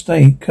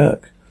stay,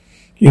 Kirk.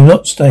 You will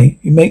not stay.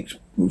 He makes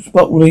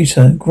Spock release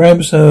her,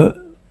 grabs her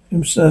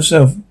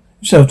himself,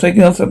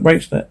 taking off that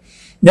bracelet.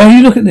 Now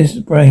you look at this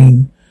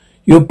brain.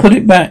 You'll put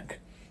it back.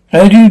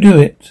 How do you do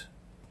it?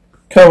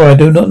 Kirk, I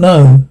do not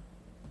know.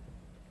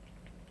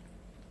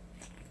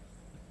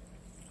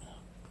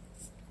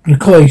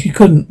 McCoy, she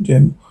couldn't,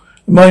 Jim.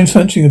 The mind's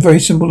functioning a very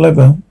simple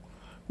lever.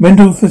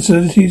 Mental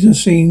facilities are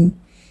seen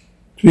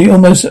to be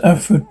almost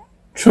atrophied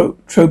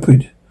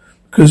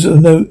because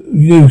of no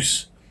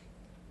use.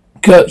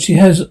 Kurt, she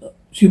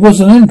was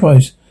an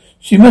enterprise.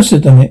 She must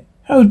have done it.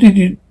 How did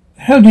you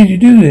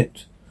do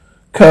it?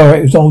 Kara,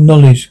 it was old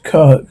knowledge.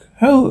 Kirk,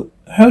 how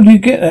do you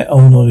get that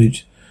old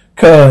knowledge?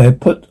 Kara,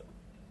 put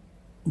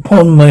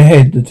upon my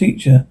head the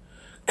teacher.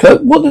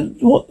 Kirk, what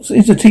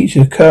is a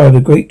teacher? Kara,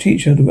 the great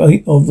teacher of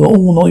the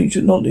all knowledge,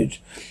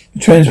 the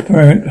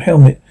transparent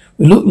helmet.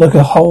 It looked like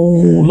a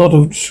whole lot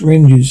of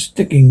syringes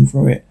sticking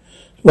from it.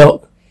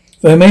 Spock,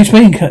 if I may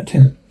explain,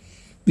 Captain,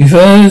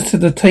 refers to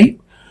the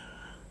tape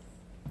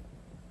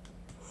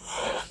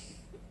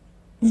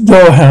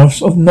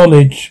storehouse of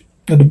knowledge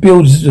of the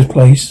builders of this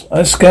place.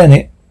 I scan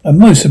it. A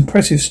most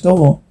impressive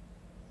store.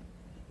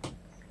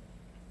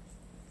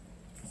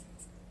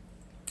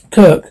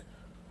 Kirk,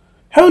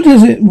 how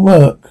does it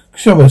work?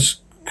 Show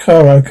us.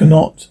 Kara,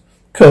 cannot.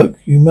 Kirk,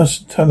 you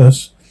must tell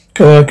us.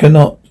 Kara,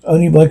 cannot.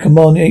 Only by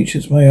command the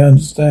ancients may I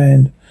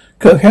understand.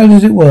 Kirk, how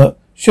does it work?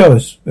 Show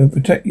us. We'll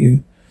protect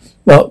you.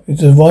 Well,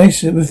 it's a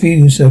device with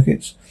feeding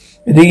circuits.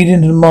 It lead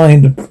into the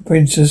mind of the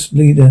princess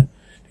leader.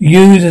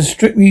 Used as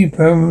strictly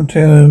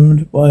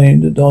programmed by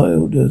the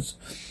elders.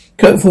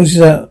 Kirk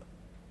forces out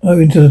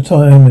into the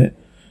helmet.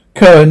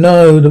 Kara,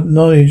 no, the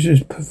knowledge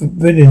is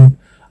forbidden.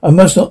 I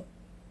must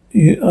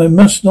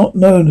not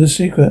know the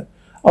secret.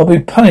 I'll be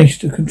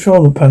punished. The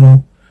controller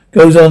panel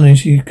goes on and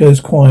she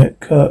goes quiet.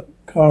 Kara,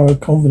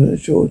 confident,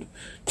 assured.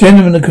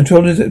 Gentlemen, the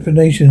controller's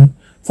explanation,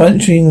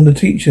 functioning on the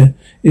teacher,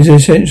 is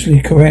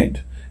essentially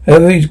correct.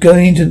 However, he's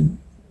going to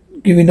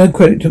give no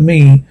credit to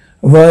me,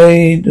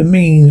 provide the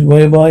means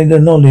whereby the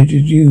knowledge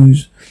is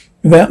used.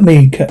 Without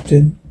me,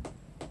 Captain.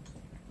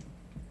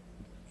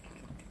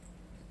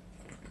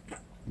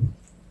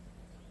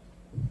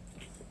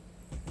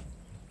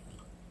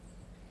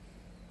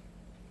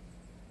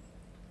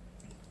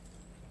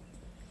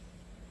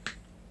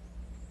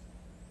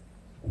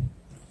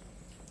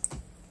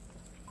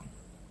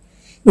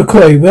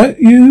 McCoy, without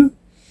you,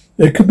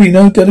 there could be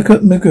no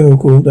delicate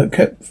miracle that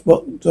kept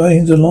Spock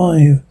Dines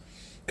alive.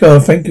 Carl,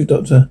 thank you,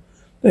 Doctor.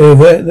 They are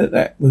aware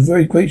that was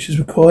very gracious,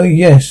 McCoy.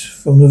 Yes,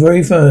 from the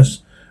very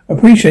first. I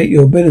appreciate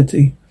your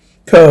ability.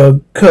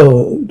 Captain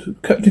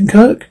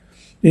Kirk,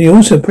 do you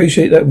also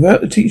appreciate that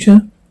without the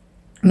teacher,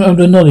 not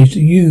the knowledge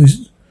to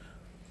use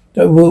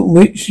that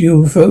which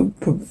you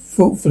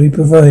thoughtfully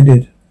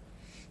provided?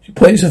 She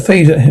points a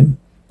phaser at him.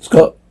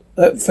 Scott,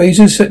 that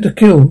phaser is set to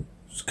kill.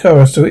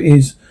 Kara, so it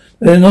is.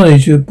 The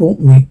knowledge you have brought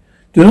me.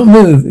 Do not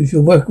move. If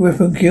your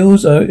weapon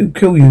kills, it will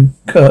kill you.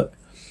 Kirk,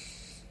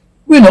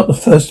 we're not the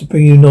first to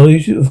bring you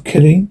knowledge of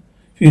killing.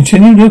 If you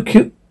continue,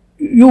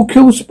 you'll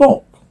kill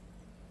Spock.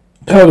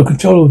 How the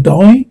controller will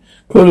die?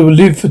 Controller will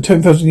live for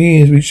 10,000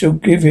 years. We shall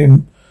give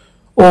him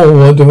all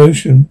our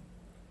devotion.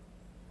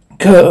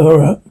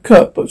 Kirk,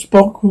 but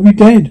Spock will be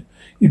dead.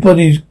 Your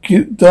body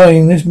is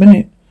dying this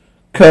minute.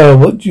 Kirk,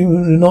 why do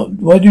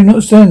you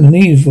not stand the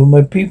need for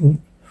my people?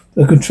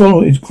 The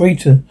controller is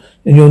greater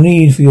than your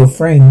need for your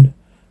friend.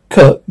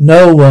 Kirk,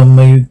 no one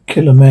may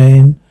kill a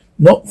man,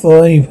 not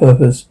for any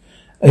purpose.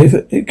 If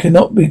it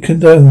cannot be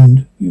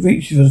condoned, you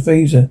reach for the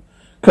phaser.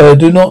 Kirk,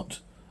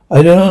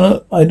 I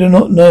do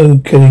not know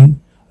killing.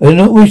 I do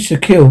not wish to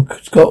kill.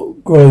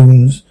 Scott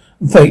groans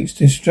and fakes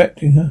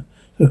distracting her,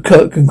 so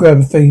Kirk can grab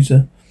a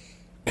phaser.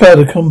 Kirk,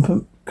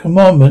 the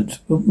commandment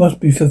must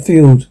be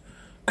fulfilled.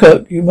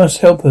 Kirk, you must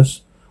help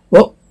us.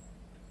 What?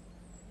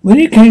 When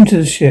you came to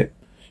the ship,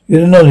 you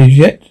had the knowledge,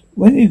 yet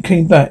when you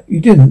came back, you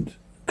didn't.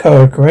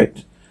 Kara,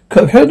 correct?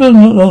 Kirk, how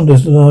long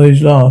does the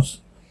knowledge last?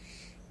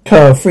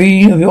 Kara,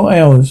 3 of your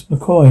hours.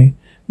 McCoy,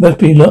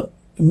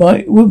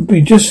 would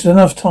be just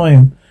enough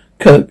time.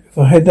 Kirk, if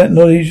I had that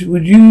knowledge,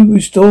 would you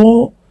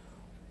restore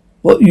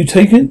what you've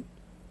taken?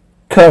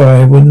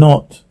 Kara, I would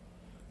not.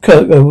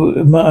 Kirk,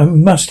 I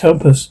must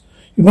help us.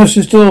 You must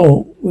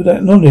restore with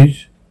that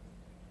knowledge.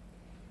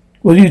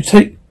 Will you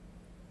take?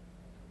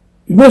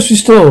 You must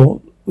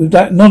restore with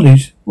that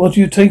knowledge what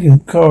you've taken.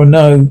 Kara,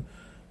 no.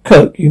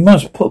 Kirk, you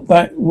must put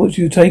back what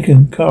you've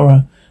taken.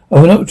 Kara, I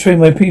will not betray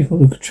my people.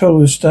 The controller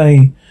will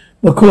stay.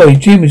 McCoy,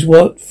 Jim has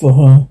worked for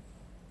her.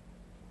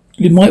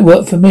 It might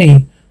work for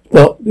me.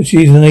 Spock,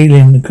 she's an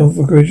alien. The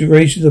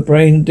configurations of the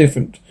brain are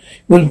different. It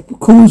will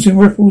cause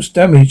irreparable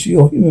damage to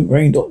your human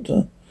brain,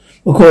 Doctor.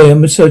 McCoy,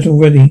 I'm a surgeon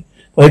already.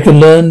 If I can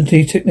learn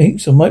these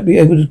techniques, I might be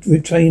able to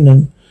retrain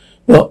them.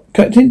 But,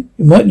 Captain,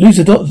 you might lose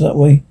a doctor that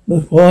way.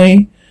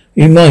 McCoy,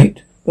 you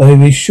might, but he'll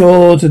be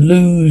sure to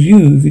lose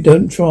you if you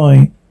don't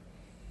try.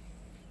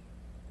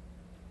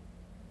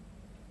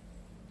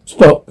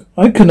 Spock,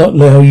 I cannot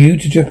allow you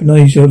to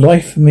jeopardize your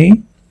life for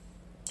me.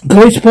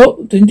 McCoy,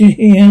 Spock, didn't you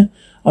hear?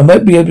 I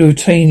might be able to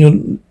retain your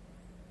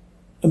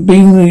and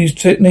bring these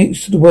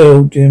techniques to the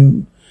world,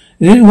 Jim.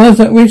 Is it worth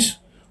that risk?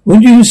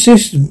 Would you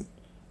insist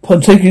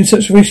upon taking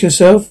such a risk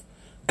yourself?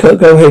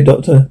 Kirk, go ahead,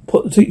 Doctor.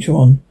 Put the teacher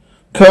on.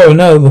 Kara,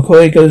 no.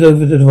 McCoy goes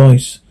over the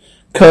device.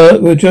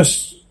 Kirk will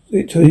adjust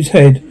it to his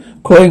head.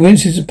 McCoy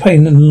winces in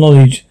pain and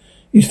knowledge.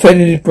 He's fed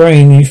in his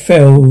brain. He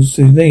falls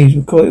to his knees.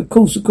 McCoy, of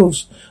course.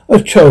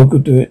 A child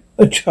could do it.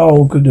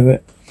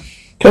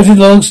 Captain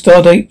log,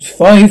 stardate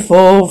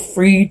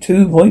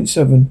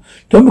 5432.7.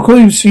 John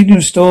McCoy was seen to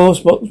restore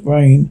Spock's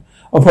brain.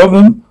 Our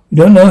problem? We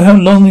don't know how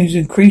long his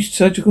increased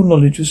surgical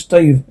knowledge will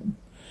stay with him.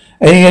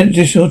 Any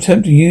additional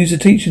attempt to use the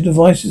teaching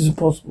device is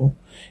impossible.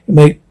 It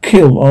may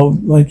kill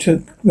my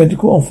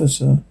medical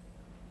officer.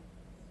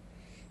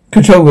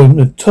 Control room.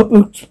 The top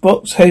of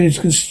Spock's head is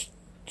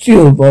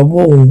concealed by a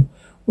wall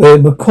where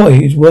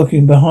McCoy is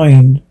working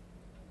behind.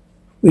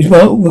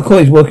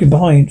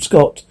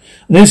 Scott.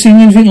 I've never seen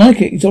anything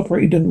like it. He's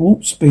operated at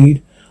warp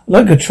speed. I'd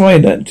like to try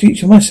that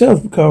teacher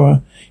myself,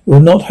 Kara. You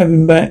will not have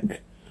him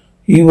back.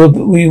 We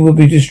will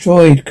be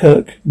destroyed,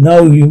 Kirk.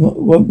 No, you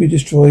won't be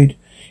destroyed.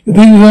 You'll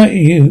be without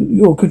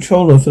your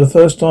controller for the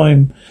first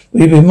time,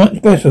 but you'll be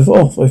much better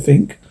off, I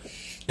think.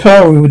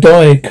 Kara will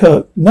die,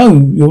 Kirk. No,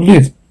 you'll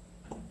live.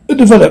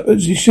 Develop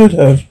as you should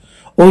have.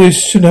 All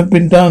this should have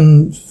been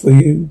done for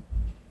you.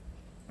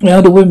 Now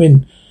the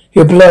women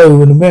here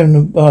below and the men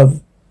above,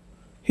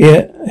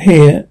 here,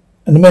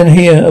 and the men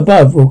here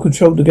above will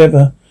control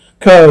together.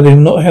 Kara, they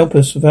will not help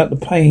us without the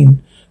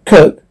pain.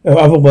 Kirk, there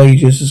are other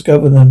ways to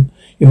discover them.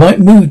 You might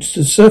move to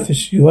the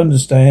surface, you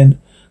understand.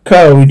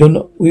 Kara,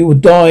 we will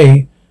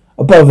die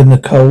above in the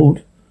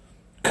cold.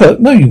 Kirk,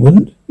 no you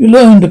wouldn't. You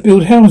learn to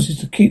build houses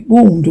to keep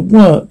warm, to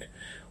work.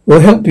 We'll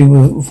help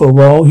you for a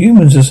while.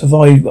 Humans have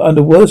survived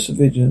under worse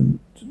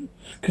conditions.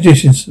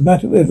 It's a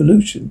matter of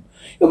evolution.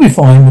 You'll be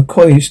fine.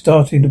 McCoy is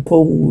starting to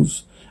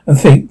pause and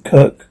think.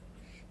 Kirk.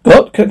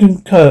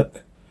 Captain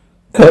Kirk.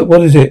 Kirk,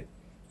 what is it?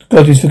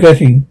 God is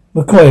forgetting.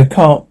 McCoy,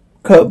 can't.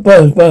 Kirk,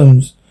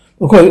 bones.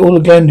 McCoy, all the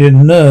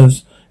glandular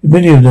nerves. A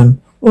million of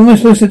them. What am I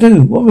supposed to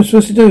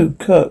do?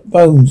 Kirk,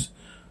 bones.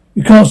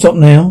 You can't stop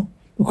now.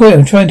 McCoy,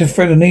 I'm trying to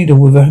thread a needle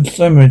with a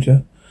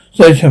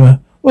sledgehammer.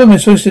 What am I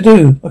supposed to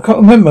do? I can't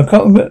remember.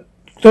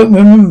 Don't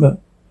remember.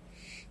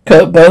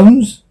 Kirk,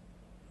 bones?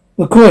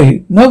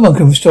 McCoy, no one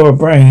can restore a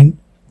brain.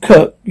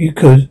 Kirk, you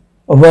could.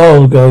 A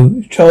while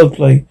ago. Child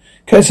play.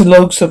 Cats and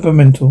logs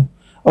supplemental.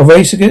 A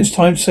race against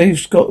time to save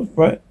Scott's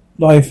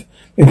life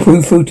may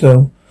prove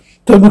futile.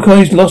 Don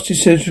McCoy's lost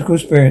his surgical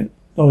experience,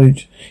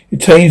 knowledge. He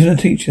obtained from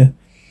the teacher.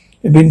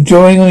 He'd been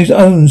drawing on his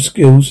own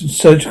skills and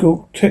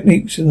surgical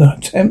techniques in the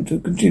attempt to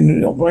continue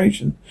the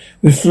operation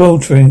with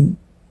faltering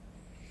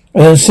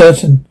and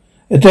uncertain.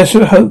 A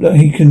desperate hope that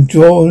he can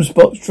draw on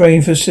Spock's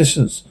drain for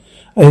assistance.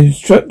 I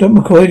instructed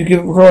McCoy to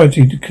give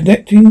priority to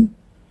connecting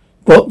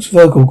Spock's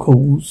vocal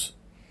calls.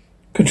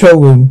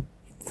 Control room.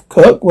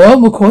 Kirk, well,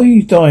 McCoy,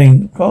 he's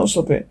dying. I can't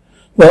stop it.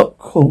 Spock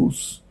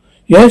calls.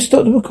 Yes,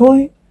 Dr.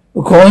 McCoy?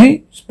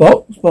 McCoy?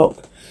 Spock.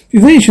 If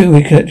you're really sure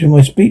we connect with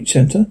my speech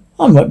center,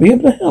 I might be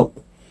able to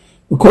help.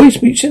 McCoy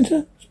speech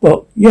center?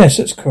 Spock. Yes,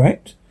 that's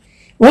correct.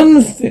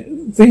 One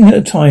thing at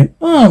a time.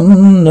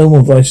 No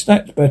more voice.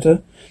 That's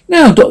better.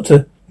 Now,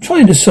 Doctor,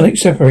 try the sonic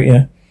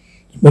separator.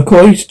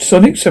 McCoy's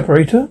sonic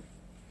separator?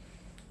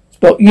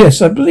 Spock.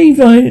 Yes, I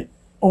believe I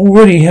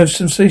already have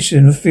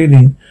sensation of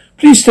feeling.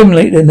 Please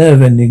stimulate their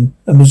nerve ending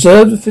and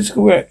observe the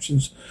physical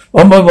reactions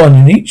one by one.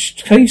 In each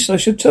case, I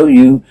shall tell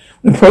you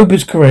when the probe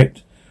is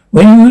correct.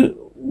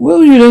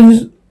 Will you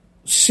then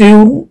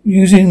seal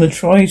using the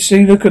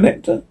tri-sealer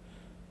connector?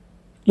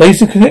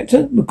 Laser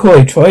connector?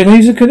 McCoy, try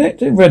laser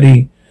connector?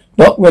 Ready.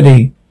 Not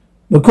ready.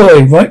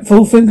 McCoy, right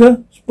full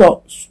finger?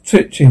 Spock,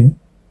 switching.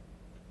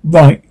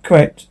 Right,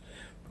 correct.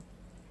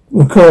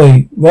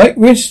 McCoy, right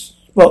wrist?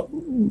 Spock,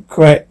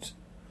 correct.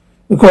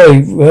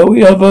 McCoy, well,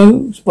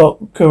 elbow?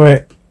 Spock,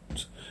 correct.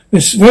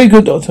 It's very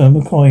good, Dr.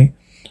 McCoy.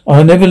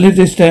 I'll never live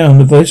this down.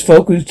 The voice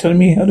Falcon is telling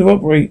me how to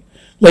operate.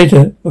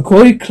 Later,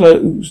 McCoy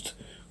closed.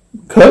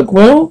 Kirk,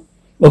 well?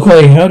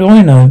 McCoy, how do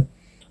I know?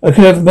 I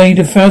could have made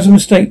 1,000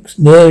 mistakes.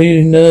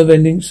 Nerve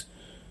endings.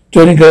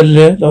 Joining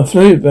Galileo, the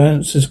fluid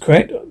balance is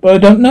correct, but I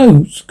don't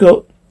know.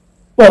 Scott.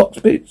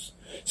 Spock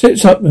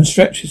sits up and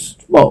stretches.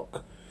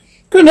 Spock.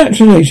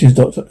 Congratulations,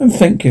 Doctor, and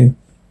thank you.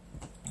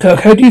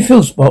 Kirk, how do you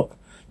feel, Spock?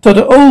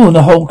 Doctor, on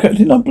the whole,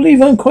 Captain, I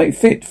believe I'm quite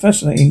fit.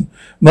 Fascinating.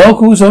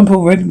 Remarkable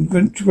example of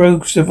red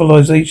rogue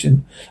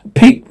civilization. A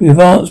peak with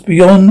advanced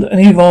beyond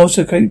any of our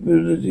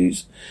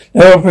capabilities.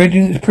 Now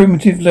operating at its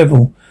primitive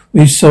level,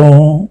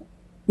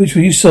 which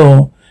we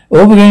saw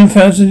all began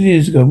thousands of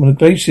years ago when a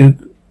glacial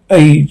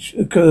age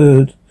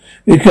occurred.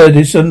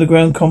 This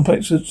underground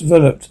complex was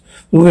developed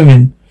for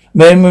women.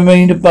 Men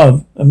remained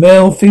above. A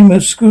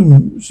male-female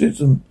school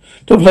system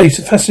took place.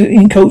 A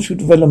fascinating cultural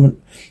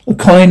development, a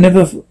kind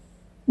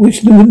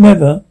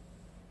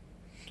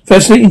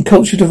fascinating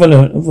cultural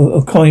development of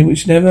a kind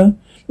which never.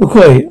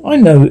 McCoy, I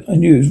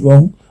knew it was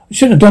wrong. I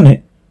shouldn't have done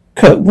it.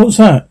 Kurt, what's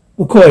that?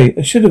 McCoy,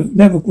 I should have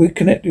never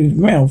reconnected with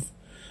mouth.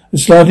 A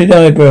slanted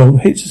eyebrow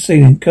hits the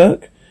ceiling.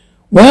 Kirk,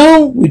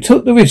 well, we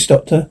took the risk,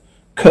 Doctor.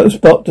 Kurt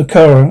stopped the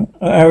car,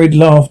 arid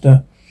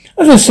laughter.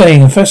 As I was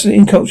saying, a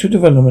fascinating cultural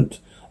development,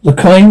 the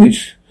kind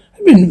which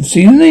had been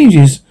seen in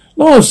ages.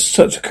 Last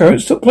such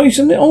occurrence took place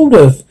on the old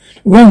Earth.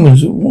 The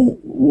Romans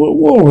were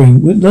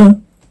warring with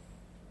the...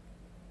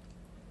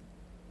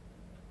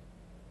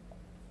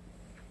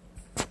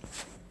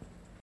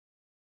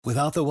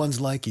 Without the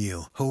ones like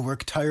you, who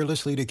work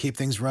tirelessly to keep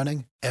things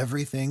running,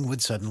 everything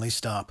would suddenly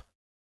stop.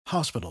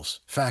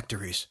 Hospitals,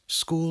 factories,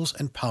 schools,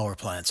 and power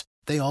plants,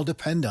 they all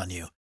depend on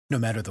you. No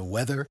matter the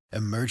weather,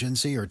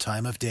 emergency, or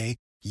time of day,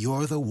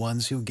 you're the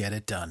ones who get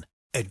it done.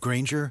 At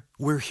Grainger,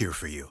 we're here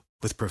for you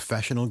with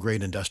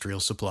professional-grade industrial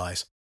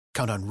supplies.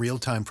 Count on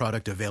real-time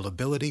product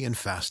availability and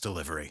fast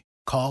delivery.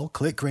 Call,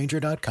 click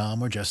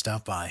Grainger.com, or just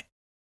stop by.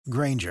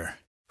 Grainger,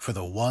 for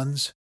the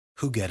ones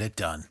who get it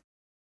done.